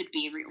like it could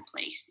be a real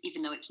place,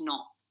 even though it's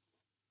not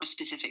a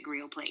specific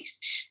real place.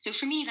 So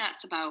for me,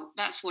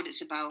 that's what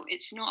it's about.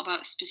 It's not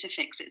about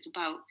specifics. It's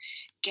about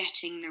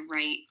getting the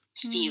right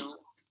feel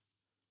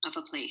of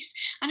a place.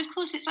 And of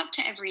course, it's up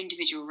to every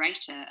individual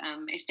writer.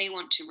 If they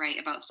want to write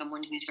about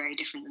someone who's very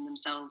different than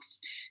themselves,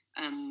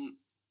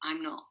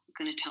 I'm not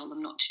going to tell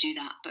them not to do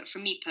that. But for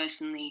me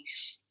personally,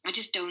 I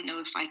just don't know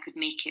if I could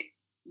make it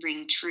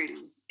ring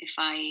true if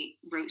I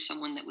wrote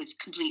someone that was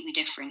completely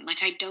different. Like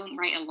I don't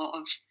write a lot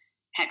of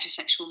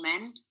heterosexual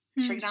men,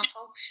 for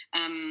example.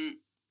 I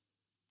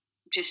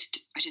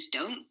just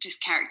don't.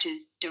 Just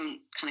characters don't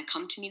kind of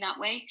come to me that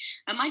way.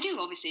 I do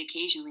obviously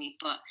occasionally,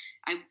 but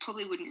I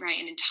probably wouldn't write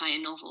an entire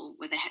novel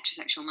with a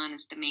heterosexual man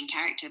as the main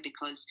character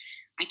because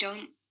I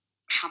don't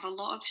have a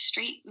lot of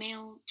straight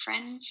male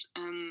friends.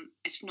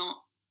 It's not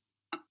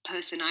a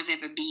person I've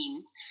ever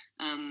been.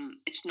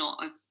 It's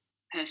not a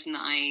person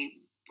that I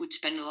would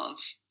spend a lot of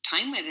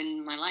time with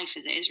in my life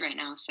as it is right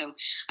now. So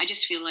I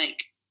just feel like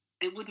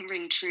it wouldn't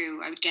ring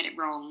true. I would get it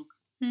wrong.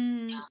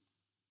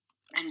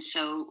 And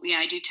so, yeah,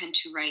 I do tend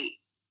to write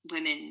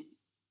women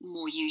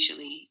more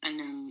usually,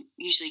 and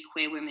usually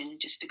queer women,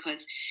 just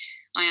because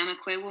I am a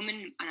queer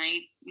woman and I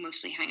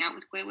mostly hang out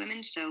with queer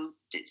women. So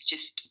it's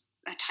just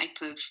a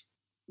type of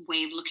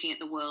way of looking at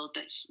the world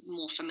that's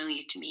more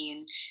familiar to me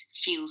and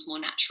feels more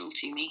natural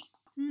to me.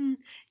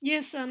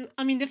 Yes, and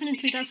I mean,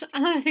 definitely that's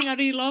another thing I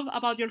really love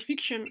about your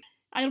fiction.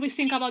 I always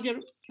think about your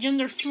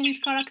gender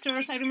fluid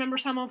characters. I remember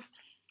some of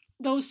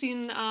those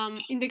in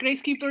the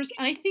Gracekeepers,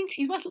 and I think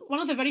it was one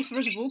of the very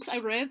first books I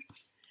read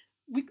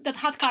that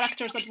had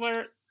characters that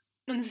were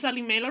not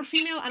necessarily male or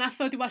female, and I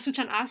thought it was such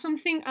an awesome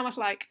thing. I was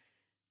like,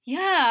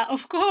 yeah,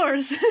 of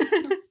course.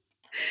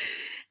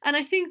 And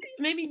I think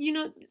maybe,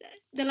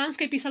 the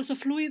landscape is also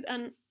fluid,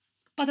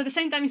 but at the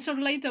same time it's so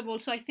relatable,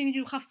 so I think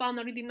you have found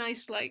a really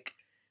nice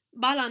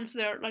balance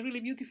there, really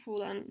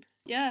beautiful, and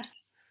yeah.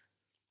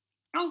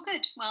 Oh,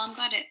 good. Well, I'm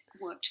glad it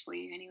worked for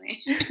you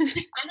anyway.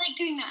 I like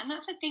doing that, and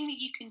that's a thing that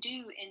you can do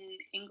in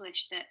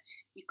English that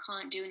you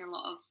can't do in a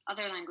lot of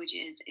other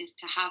languages is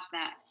to have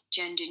that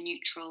gender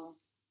neutral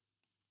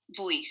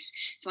voice.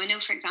 So I know,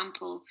 for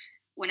example,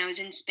 when I was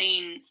in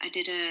Spain, I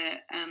did a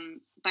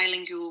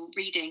bilingual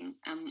reading.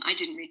 I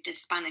didn't read the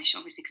Spanish,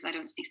 obviously, because I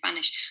don't speak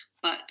Spanish,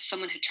 but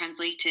someone had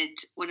translated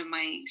one of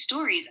my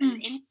stories,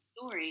 and in the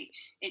story,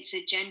 it's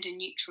a gender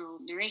neutral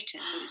narrator.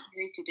 So it's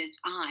narrated as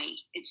I.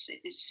 It's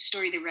the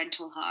story, The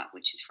Rental Heart,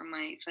 which is from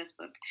my first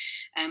book.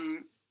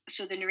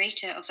 So the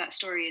narrator of that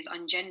story is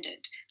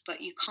ungendered,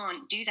 but you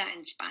can't do that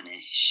in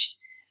Spanish.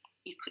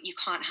 You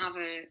can't have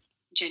a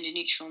gender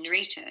neutral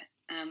narrator.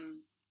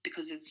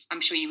 Because of,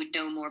 I'm sure you would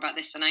know more about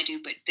this than I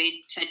do, but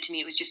they said to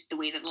me it was just the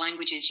way that the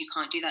language is, you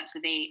can't do that. So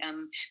they,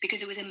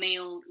 because it was a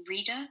male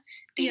reader,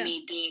 they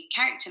made the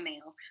character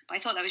male. But I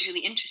thought that was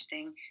really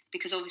interesting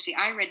because obviously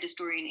I read the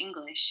story in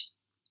English,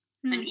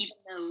 and even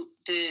though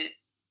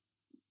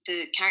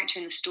the character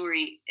in the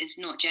story is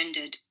not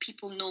gendered,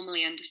 people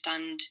normally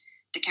understand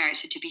the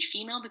character to be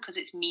female because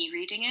it's me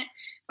reading it.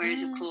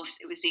 Whereas, of course,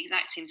 it was the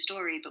exact same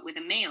story, but with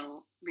a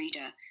male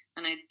reader.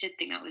 And I did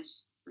think that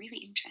was really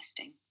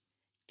interesting.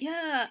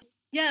 Yeah,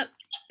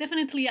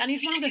 definitely. And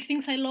it's one of the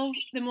things I love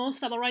the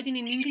most about writing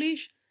in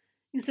English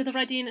instead of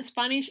writing in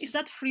Spanish is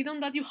that freedom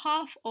that you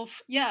have of,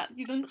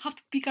 you don't have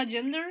to pick a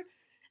gender.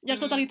 You're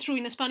totally true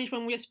in Spanish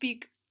when we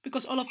speak,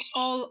 because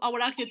all our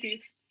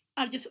adjectives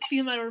are just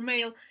female or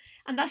male.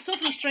 And that's so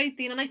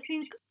frustrating. And I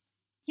think,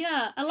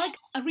 I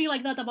really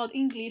like that about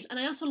English. And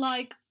I also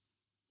like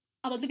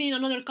about living in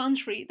another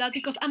country, that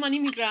because I'm an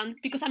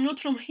immigrant, because I'm not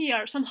from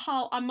here,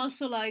 somehow I'm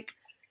also like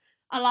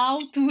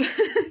allowed to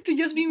to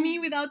just be me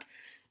without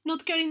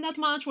not caring that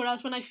much.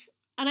 Whereas when and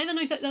I don't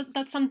know if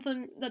that's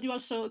something that you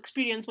also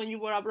experienced when you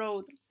were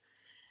abroad,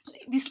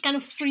 this kind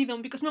of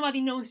freedom, because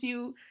nobody knows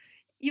you.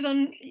 You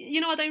don't,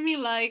 you know what I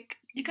mean? Like,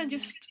 you can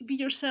just be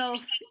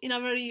yourself in a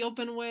very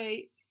open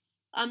way.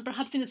 And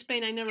perhaps in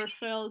Spain I never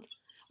felt,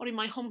 or in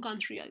my home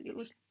country, it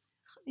was,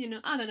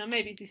 I don't know,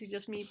 maybe this is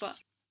just me, but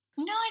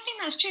no, I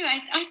think that's true.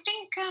 I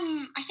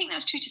think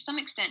that's true to some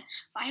extent,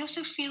 but I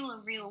also feel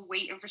a real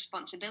weight of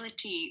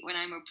responsibility when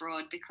I'm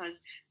abroad because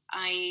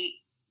I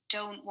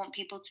don't want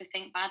people to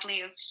think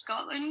badly of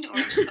Scotland or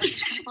of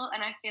Scottish people,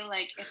 and I feel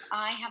like if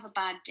I have a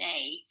bad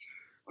day,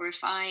 or if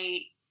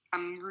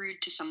I'm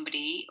rude to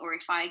somebody, or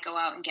if I go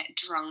out and get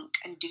drunk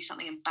and do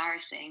something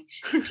embarrassing,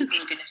 people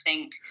are going to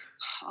think,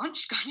 aren't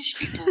Scottish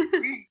people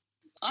rude?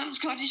 Aren't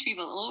Scottish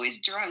people always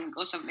drunk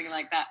or something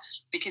like that?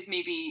 Because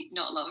maybe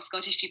not a lot of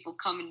Scottish people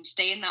come and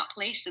stay in that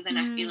place. So then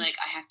I feel like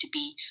I have to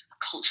be a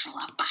cultural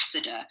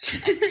ambassador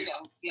and,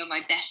 be on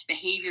my best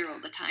behaviour all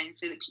the time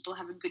so that people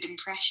have a good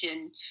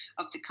impression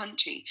of the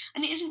country.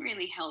 And it isn't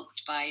really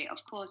helped by, of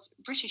course,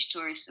 British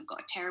tourists have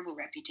got a terrible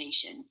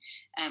reputation.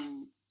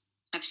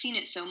 I've seen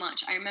it so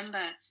much. I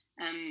remember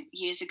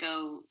years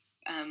ago,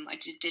 I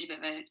did a bit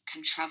of a kind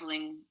of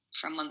travelling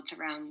for a month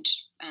around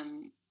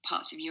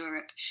parts of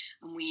Europe,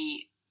 and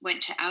we went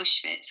to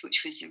Auschwitz,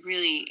 which was a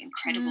really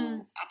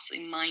incredible,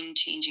 absolutely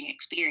mind-changing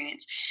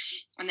experience.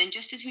 And then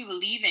just as we were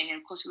leaving, and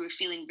of course we were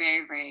feeling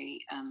very,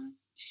 very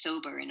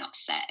sober and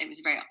upset. It was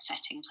a very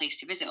upsetting place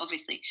to visit,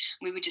 obviously.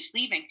 We were just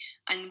leaving,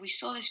 and we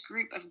saw this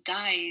group of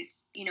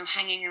guys,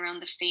 hanging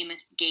around the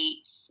famous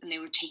gates, and they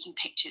were taking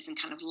pictures and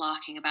kind of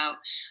larking about.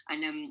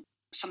 And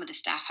some of the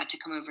staff had to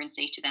come over and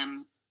say to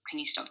them, can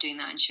you stop doing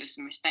that and show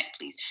some respect,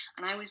 please?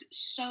 And I was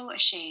so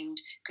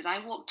ashamed because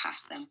I walked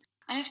past them,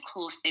 and of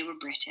course they were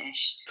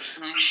British,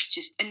 and I was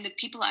just, and the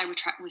people I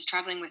was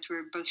traveling with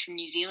were both from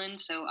New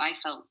Zealand, so I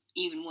felt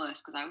even worse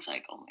because I was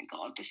like, oh my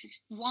God, this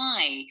is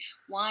why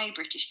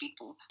British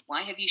people,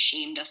 why have you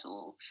shamed us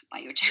all by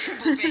your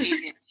terrible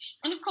behaviour?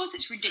 And of course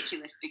it's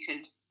ridiculous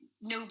because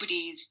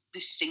nobody's the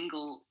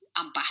single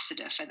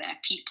ambassador for their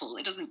people.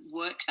 It doesn't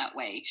work that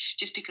way.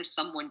 Just because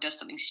someone does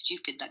something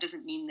stupid, that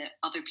doesn't mean that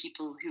other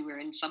people who are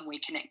in some way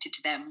connected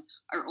to them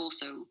are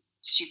also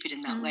stupid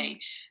in that way.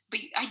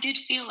 But I did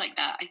feel like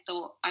that. I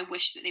thought, I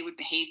wish that they would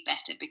behave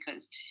better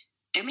because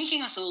they're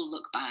making us all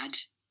look bad.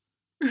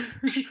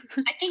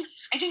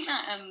 I think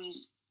that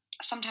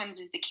sometimes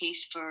is the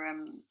case for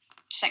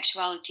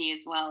sexuality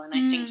as well, and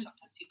I think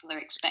sometimes people are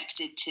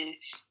expected to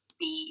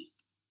be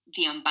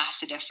the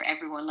ambassador for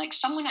everyone. Like,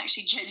 someone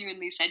actually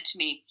genuinely said to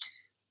me,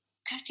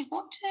 Kirsty,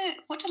 what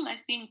do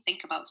lesbians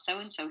think about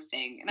so-and-so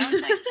thing? And I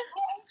was like,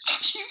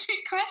 stupid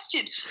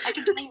question. I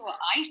can tell you what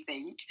I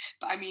think,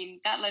 but I mean,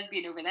 that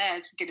lesbian over there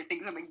is going to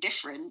think something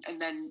different,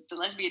 and then the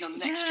lesbian on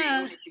the next street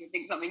is going to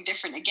think something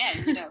different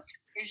again,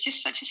 It was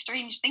just such a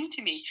strange thing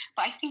to me.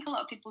 But I think a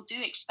lot of people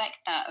do expect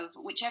that of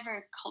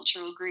whichever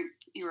cultural group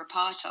you're a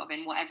part of,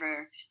 in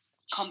whatever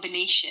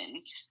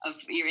combination of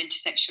your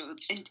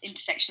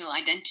intersectional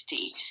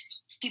identity.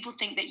 People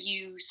think that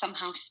you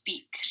somehow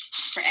speak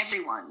for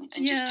everyone,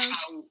 and just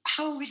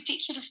how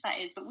ridiculous that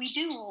is. But we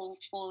do all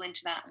fall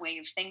into that way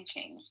of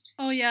thinking.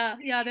 Oh yeah,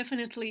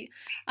 definitely.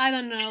 I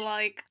don't know,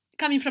 like,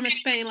 coming from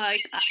Spain,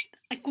 like,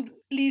 I could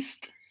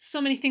list so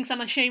many things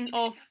I'm ashamed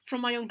of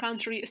from my own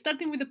country,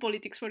 starting with the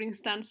politics, for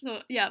instance.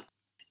 So yeah,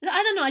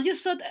 I don't know, I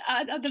just thought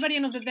at the very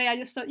end of the day, I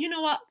just thought, you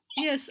know what,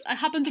 yes, I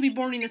happen to be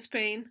born in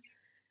Spain,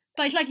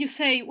 But it's like you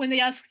say, when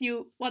they ask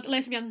you what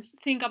lesbians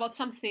think about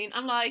something,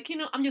 I'm like,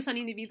 I'm just an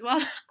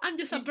individual. I'm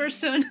just a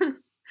person.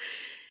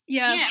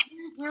 Yeah. Yeah,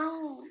 we're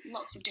all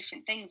lots of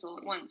different things all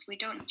at once. We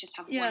don't just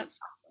have Yeah. one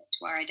facet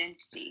to our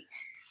identity.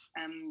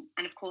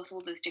 And of course,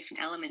 all those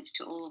different elements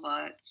to all of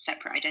our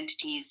separate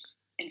identities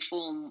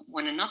inform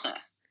one another.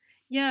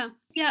 Yeah.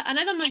 And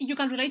I don't know if you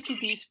can relate to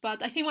this,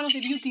 but I think one of the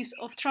beauties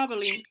of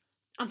traveling,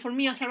 and for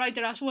me as a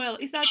writer as well,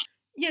 is that,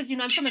 yes,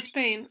 I'm from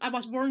Spain. I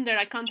was born there.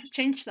 I can't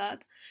change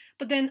that.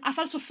 But then I've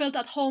also felt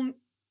at home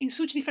in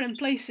such different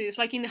places,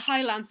 like in the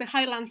Highlands. The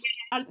Highlands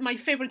are my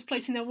favorite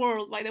place in the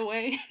world, by the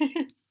way.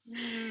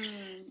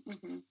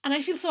 Mm-hmm. And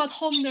I feel so at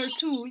home there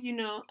too,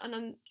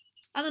 and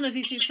I don't know if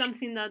this is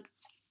something that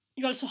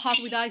you also had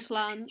with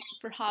Iceland,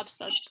 perhaps,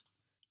 that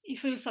it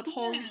feels at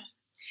home. Yeah.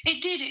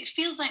 It did. It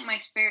feels like my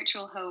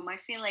spiritual home. I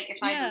feel like if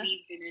I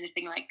believed in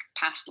anything like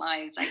past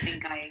lives, I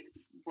think I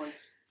was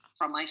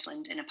from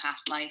Iceland in a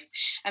past life.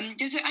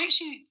 There's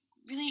actually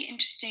really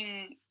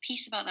interesting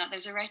piece about that.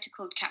 There's a writer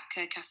called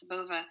Kapka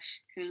Kasabova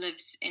who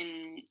lives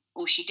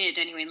or she did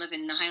anyway, live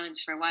in the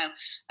Highlands for a while.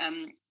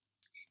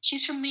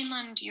 She's from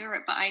mainland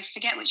Europe, but I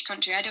forget which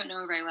country. I don't know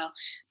her very well.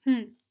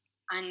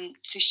 And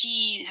so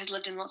she has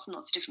lived in lots and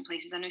lots of different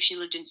places. I know she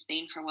lived in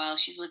Spain for a while.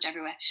 She's lived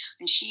everywhere.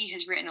 And she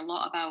has written a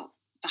lot about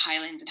the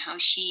Highlands and how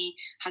she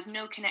has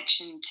no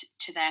connection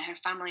to there. Her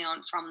family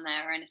aren't from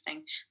there or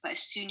anything. But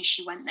as soon as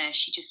she went there,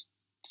 she just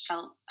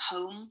felt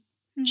home.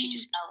 She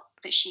just felt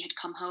that she had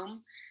come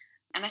home.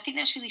 And I think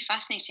that's really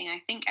fascinating.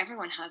 I think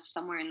everyone has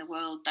somewhere in the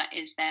world that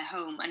is their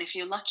home. And if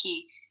you're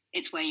lucky,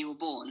 it's where you were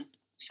born.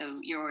 So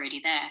you're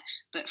already there.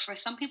 But for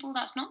some people,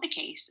 that's not the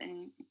case.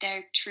 And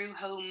their true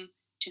home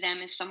to them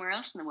is somewhere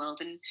else in the world.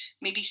 And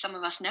maybe some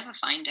of us never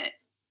find it.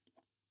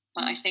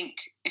 But I think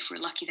if we're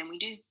lucky, then we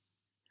do.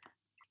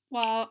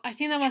 Wow, I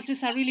think that was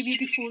just a really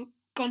beautiful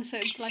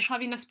concept, like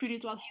having a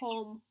spiritual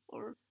home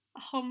or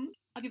a home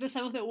at the other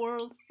side of the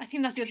world. I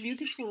think that's just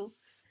beautiful.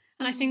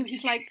 And I think this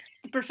is like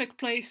the perfect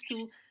place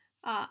to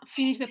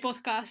finish the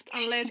podcast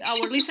and let our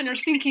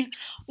listeners thinking,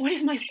 what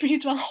is my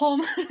spiritual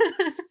home?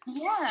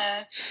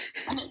 Yeah,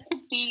 and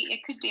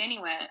it could be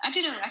anywhere. I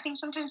don't know. I think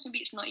sometimes maybe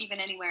it's not even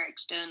anywhere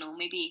external.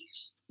 Maybe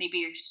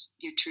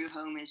your true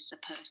home is the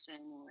person,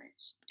 or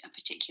it's a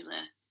particular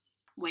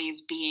way of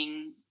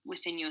being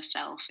within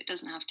yourself. It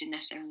doesn't have to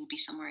necessarily be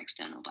somewhere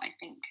external, but I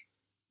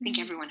think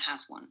everyone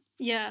has one.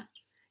 Yeah.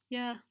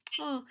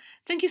 Oh,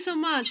 thank you so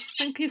much.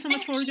 Thank you so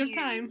much for your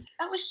time.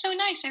 That was so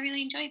nice. I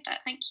really enjoyed that.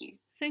 Thank you.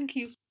 Thank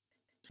you.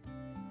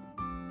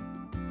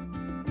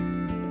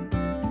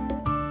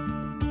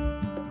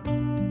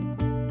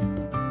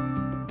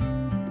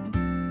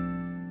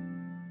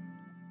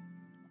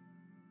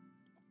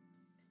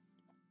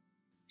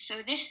 So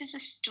this is a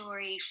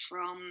story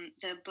from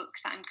the book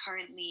that I'm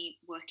currently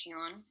working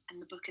on, and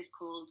the book is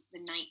called The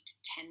Night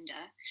Tender,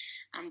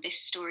 and this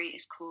story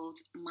is called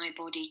My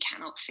Body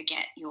Cannot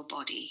Forget Your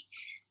Body,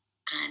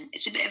 and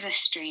it's a bit of a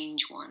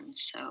strange one,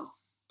 so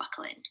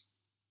buckle in.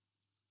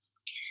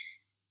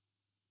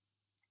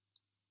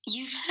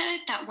 You've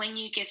heard that when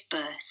you give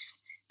birth,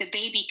 the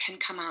baby can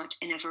come out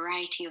in a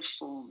variety of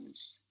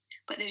forms,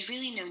 but there's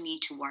really no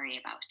need to worry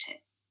about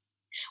it.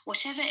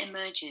 Whatever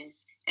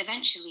emerges,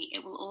 eventually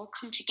it will all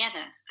come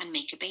together and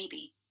make a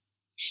baby.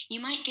 You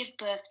might give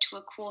birth to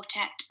a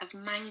quartet of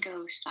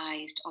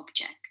mango-sized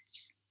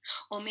objects,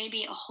 or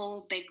maybe a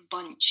whole big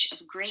bunch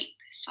of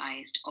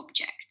grape-sized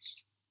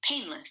objects.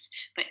 Painless,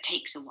 but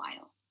takes a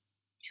while.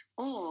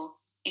 Or,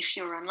 if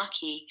you're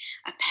unlucky,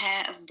 a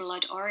pair of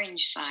blood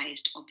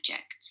orange-sized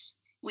objects,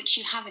 which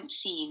you haven't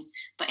seen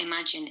but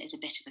imagine is a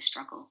bit of a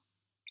struggle.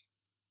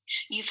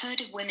 You've heard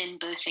of women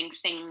birthing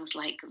things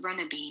like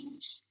runner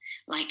beans,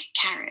 like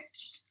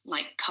carrots,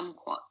 like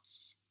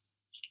kumquats.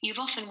 You've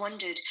often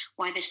wondered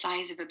why the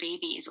size of a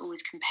baby is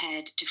always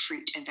compared to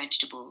fruit and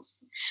vegetables,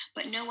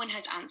 but no one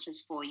has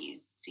answers for you,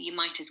 so you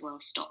might as well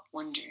stop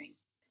wondering.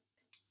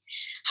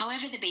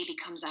 However the baby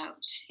comes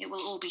out, it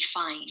will all be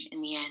fine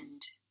in the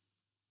end.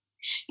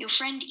 Your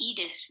friend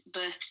Edith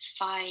births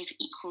 5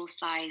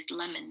 equal-sized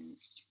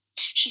lemons.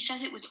 She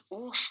says it was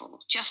awful,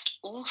 just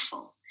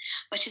awful.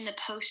 But in the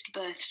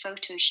post-birth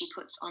photo she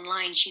puts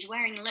online, she's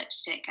wearing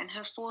lipstick and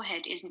her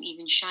forehead isn't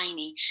even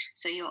shiny,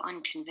 so you're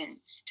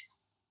unconvinced.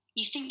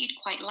 You think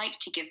you'd quite like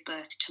to give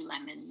birth to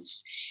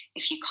lemons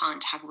if you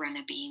can't have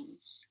runner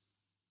beans.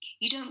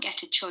 You don't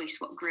get a choice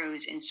what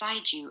grows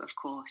inside you, of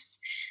course,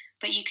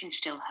 but you can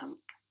still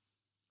hope.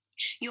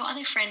 Your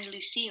other friend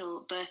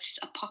Lucille births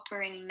a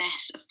poppering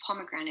mess of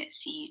pomegranate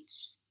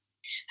seeds.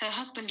 Her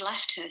husband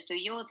left her, so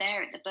you're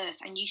there at the birth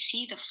and you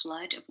see the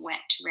flood of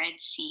wet red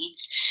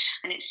seeds,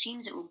 and it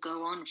seems it will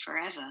go on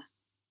forever.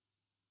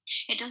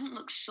 It doesn't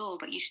look sore,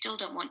 but you still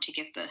don't want to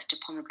give birth to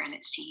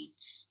pomegranate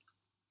seeds.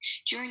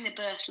 During the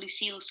birth,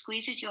 Lucille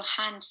squeezes your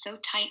hand so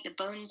tight the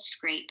bones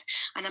scrape,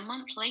 and a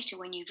month later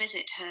when you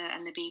visit her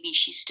and the baby,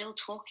 she's still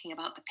talking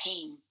about the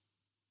pain.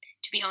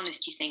 To be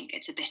honest, you think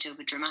it's a bit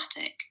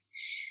overdramatic.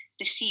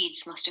 The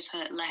seeds must have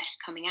hurt less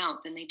coming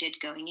out than they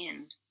did going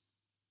in.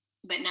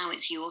 But now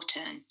it's your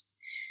turn.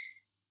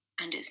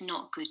 And it's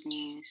not good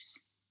news.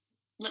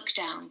 Look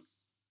down.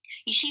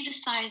 You see the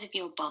size of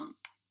your bump,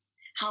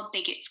 how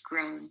big it's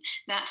grown,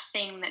 that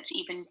thing that's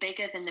even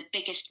bigger than the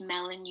biggest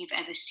melon you've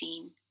ever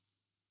seen.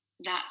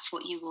 That's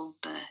what you will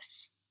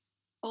birth,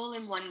 all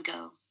in one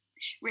go,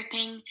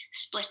 ripping,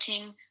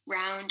 splitting,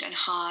 round and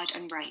hard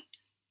and ripe.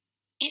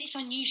 It's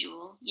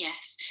unusual,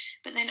 yes,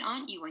 but then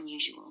aren't you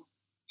unusual?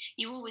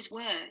 You always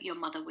were, your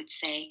mother would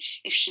say,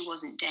 if she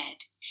wasn't dead,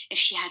 if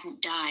she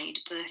hadn't died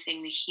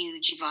birthing the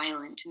huge,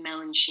 violent,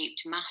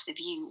 melon-shaped mass of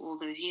you all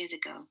those years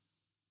ago.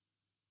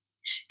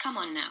 Come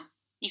on now,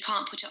 you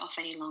can't put it off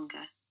any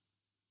longer.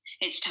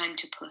 It's time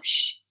to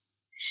push.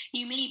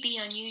 You may be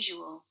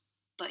unusual,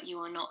 but you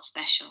are not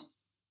special.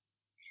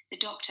 The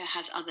doctor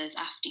has others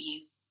after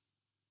you.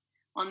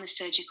 On the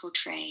surgical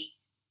tray,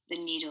 the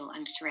needle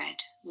and thread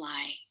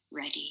lie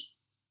ready.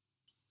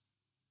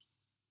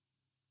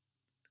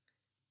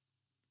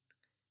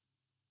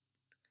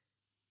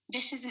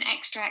 This is an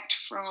extract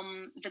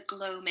from The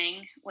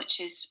Gloaming,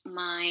 which is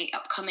my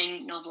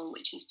upcoming novel,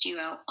 which is due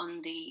out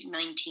on the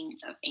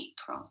 19th of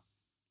April.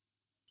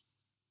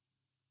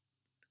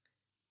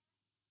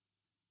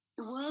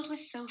 The world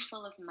was so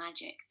full of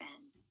magic then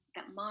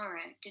that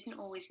Mara didn't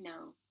always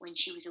know when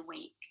she was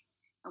awake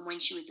and when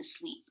she was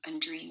asleep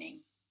and dreaming.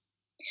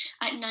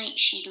 At night,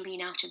 she'd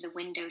lean out of the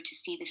window to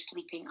see the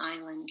sleeping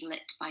island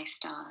lit by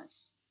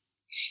stars.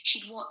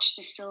 She'd watch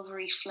the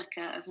silvery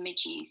flicker of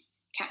midges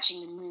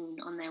catching the moon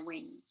on their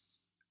wings.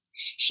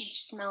 She'd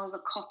smell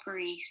the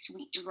coppery,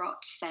 sweet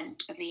rot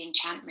scent of the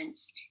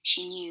enchantments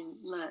she knew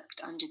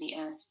lurked under the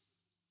earth.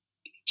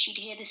 She'd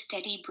hear the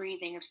steady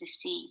breathing of the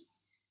sea,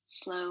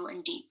 slow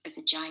and deep as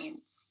a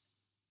giant's.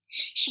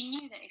 She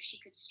knew that if she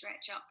could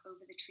stretch up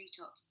over the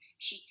treetops,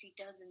 she'd see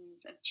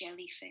dozens of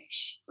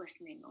jellyfish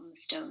glistening on the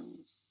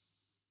stones.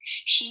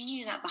 She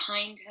knew that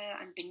behind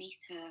her and beneath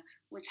her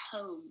was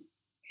home,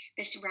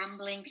 this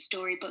rambling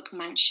storybook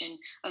mansion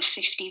of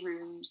 50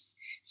 rooms,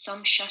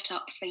 some shut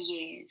up for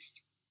years,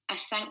 a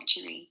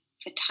sanctuary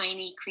for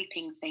tiny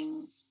creeping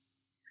things,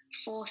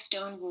 4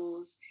 stone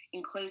walls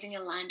enclosing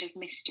a land of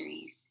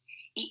mysteries,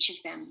 each of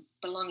them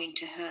belonging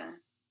to her.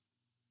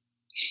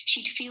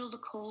 She'd feel the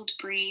cold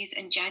breeze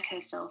and jag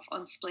herself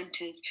on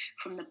splinters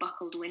from the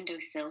buckled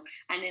windowsill,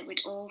 and it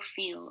would all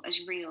feel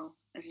as real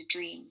as a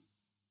dream.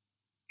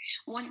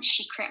 Once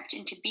she crept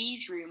into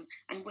B's room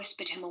and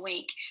whispered him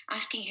awake,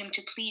 asking him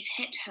to please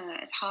hit her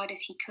as hard as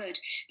he could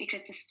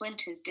because the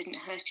splinters didn't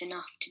hurt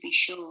enough to be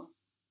sure.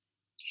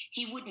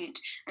 He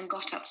wouldn't, and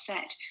got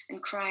upset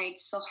and cried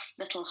soft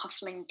little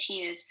huffling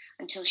tears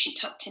until she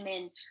tucked him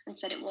in and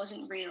said it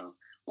wasn't real.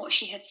 What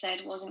she had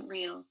said wasn't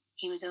real.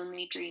 He was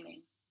only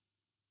dreaming.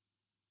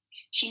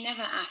 She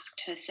never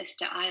asked her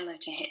sister Isla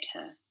to hit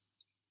her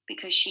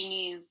because she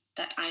knew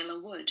that Isla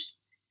would,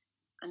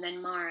 and then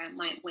Mara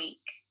might wake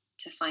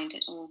to find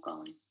it all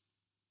gone.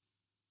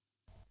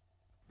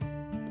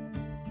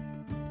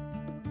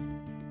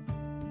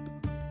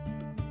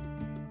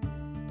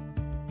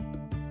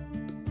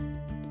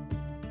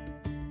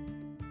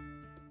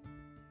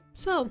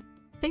 So,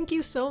 thank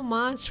you so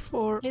much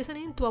for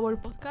listening to our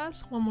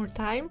podcast one more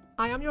time.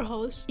 I am your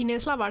host,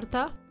 Inés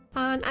Labarta,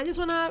 and I just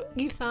want to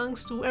give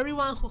thanks to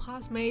everyone who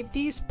has made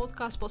this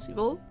podcast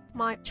possible.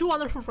 My 2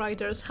 wonderful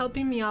writers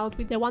helping me out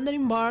with the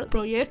Wandering Bard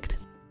project,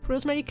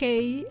 Rosemary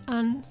Kay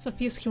and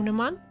Sophie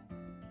Schunemann,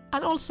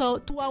 and also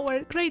to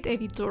our great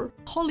editor,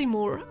 Holly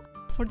Moore,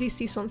 for this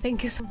season.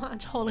 Thank you so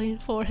much, Holly,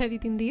 for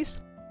editing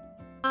this.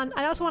 And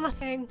I also want to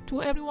thank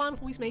to everyone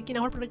who is making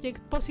our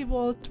project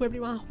possible, to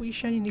everyone who is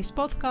sharing this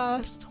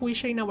podcast, who is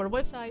sharing our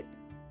website,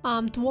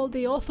 to all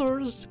the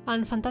authors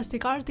and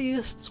fantastic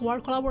artists who are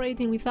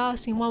collaborating with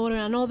us in one way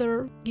or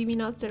another,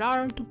 giving us their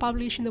art to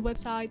publish in the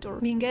website or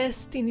being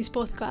guests in this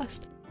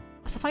podcast.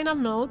 As a final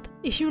note,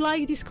 if you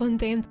like this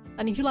content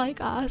and if you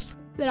like us,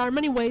 there are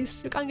many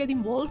ways you can get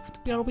involved.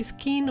 We are always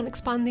keen on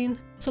expanding,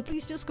 so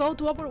please just go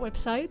to our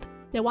website,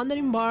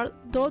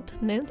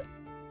 thewanderingbard.net,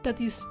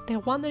 that is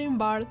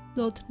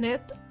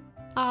thewanderingbard.net,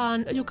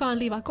 and you can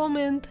leave a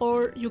comment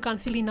or you can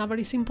fill in a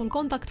very simple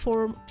contact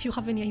form if you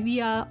have any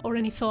idea or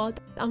any thought,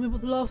 and we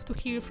would love to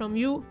hear from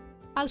you.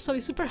 Also,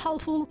 it's super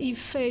helpful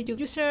if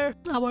you share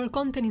our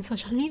content in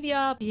social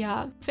media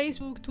via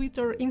Facebook,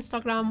 Twitter,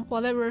 Instagram,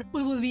 whatever.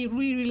 We would be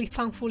really, really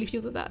thankful if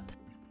you do that.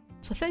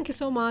 So thank you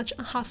so much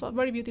and have a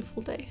very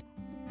beautiful day.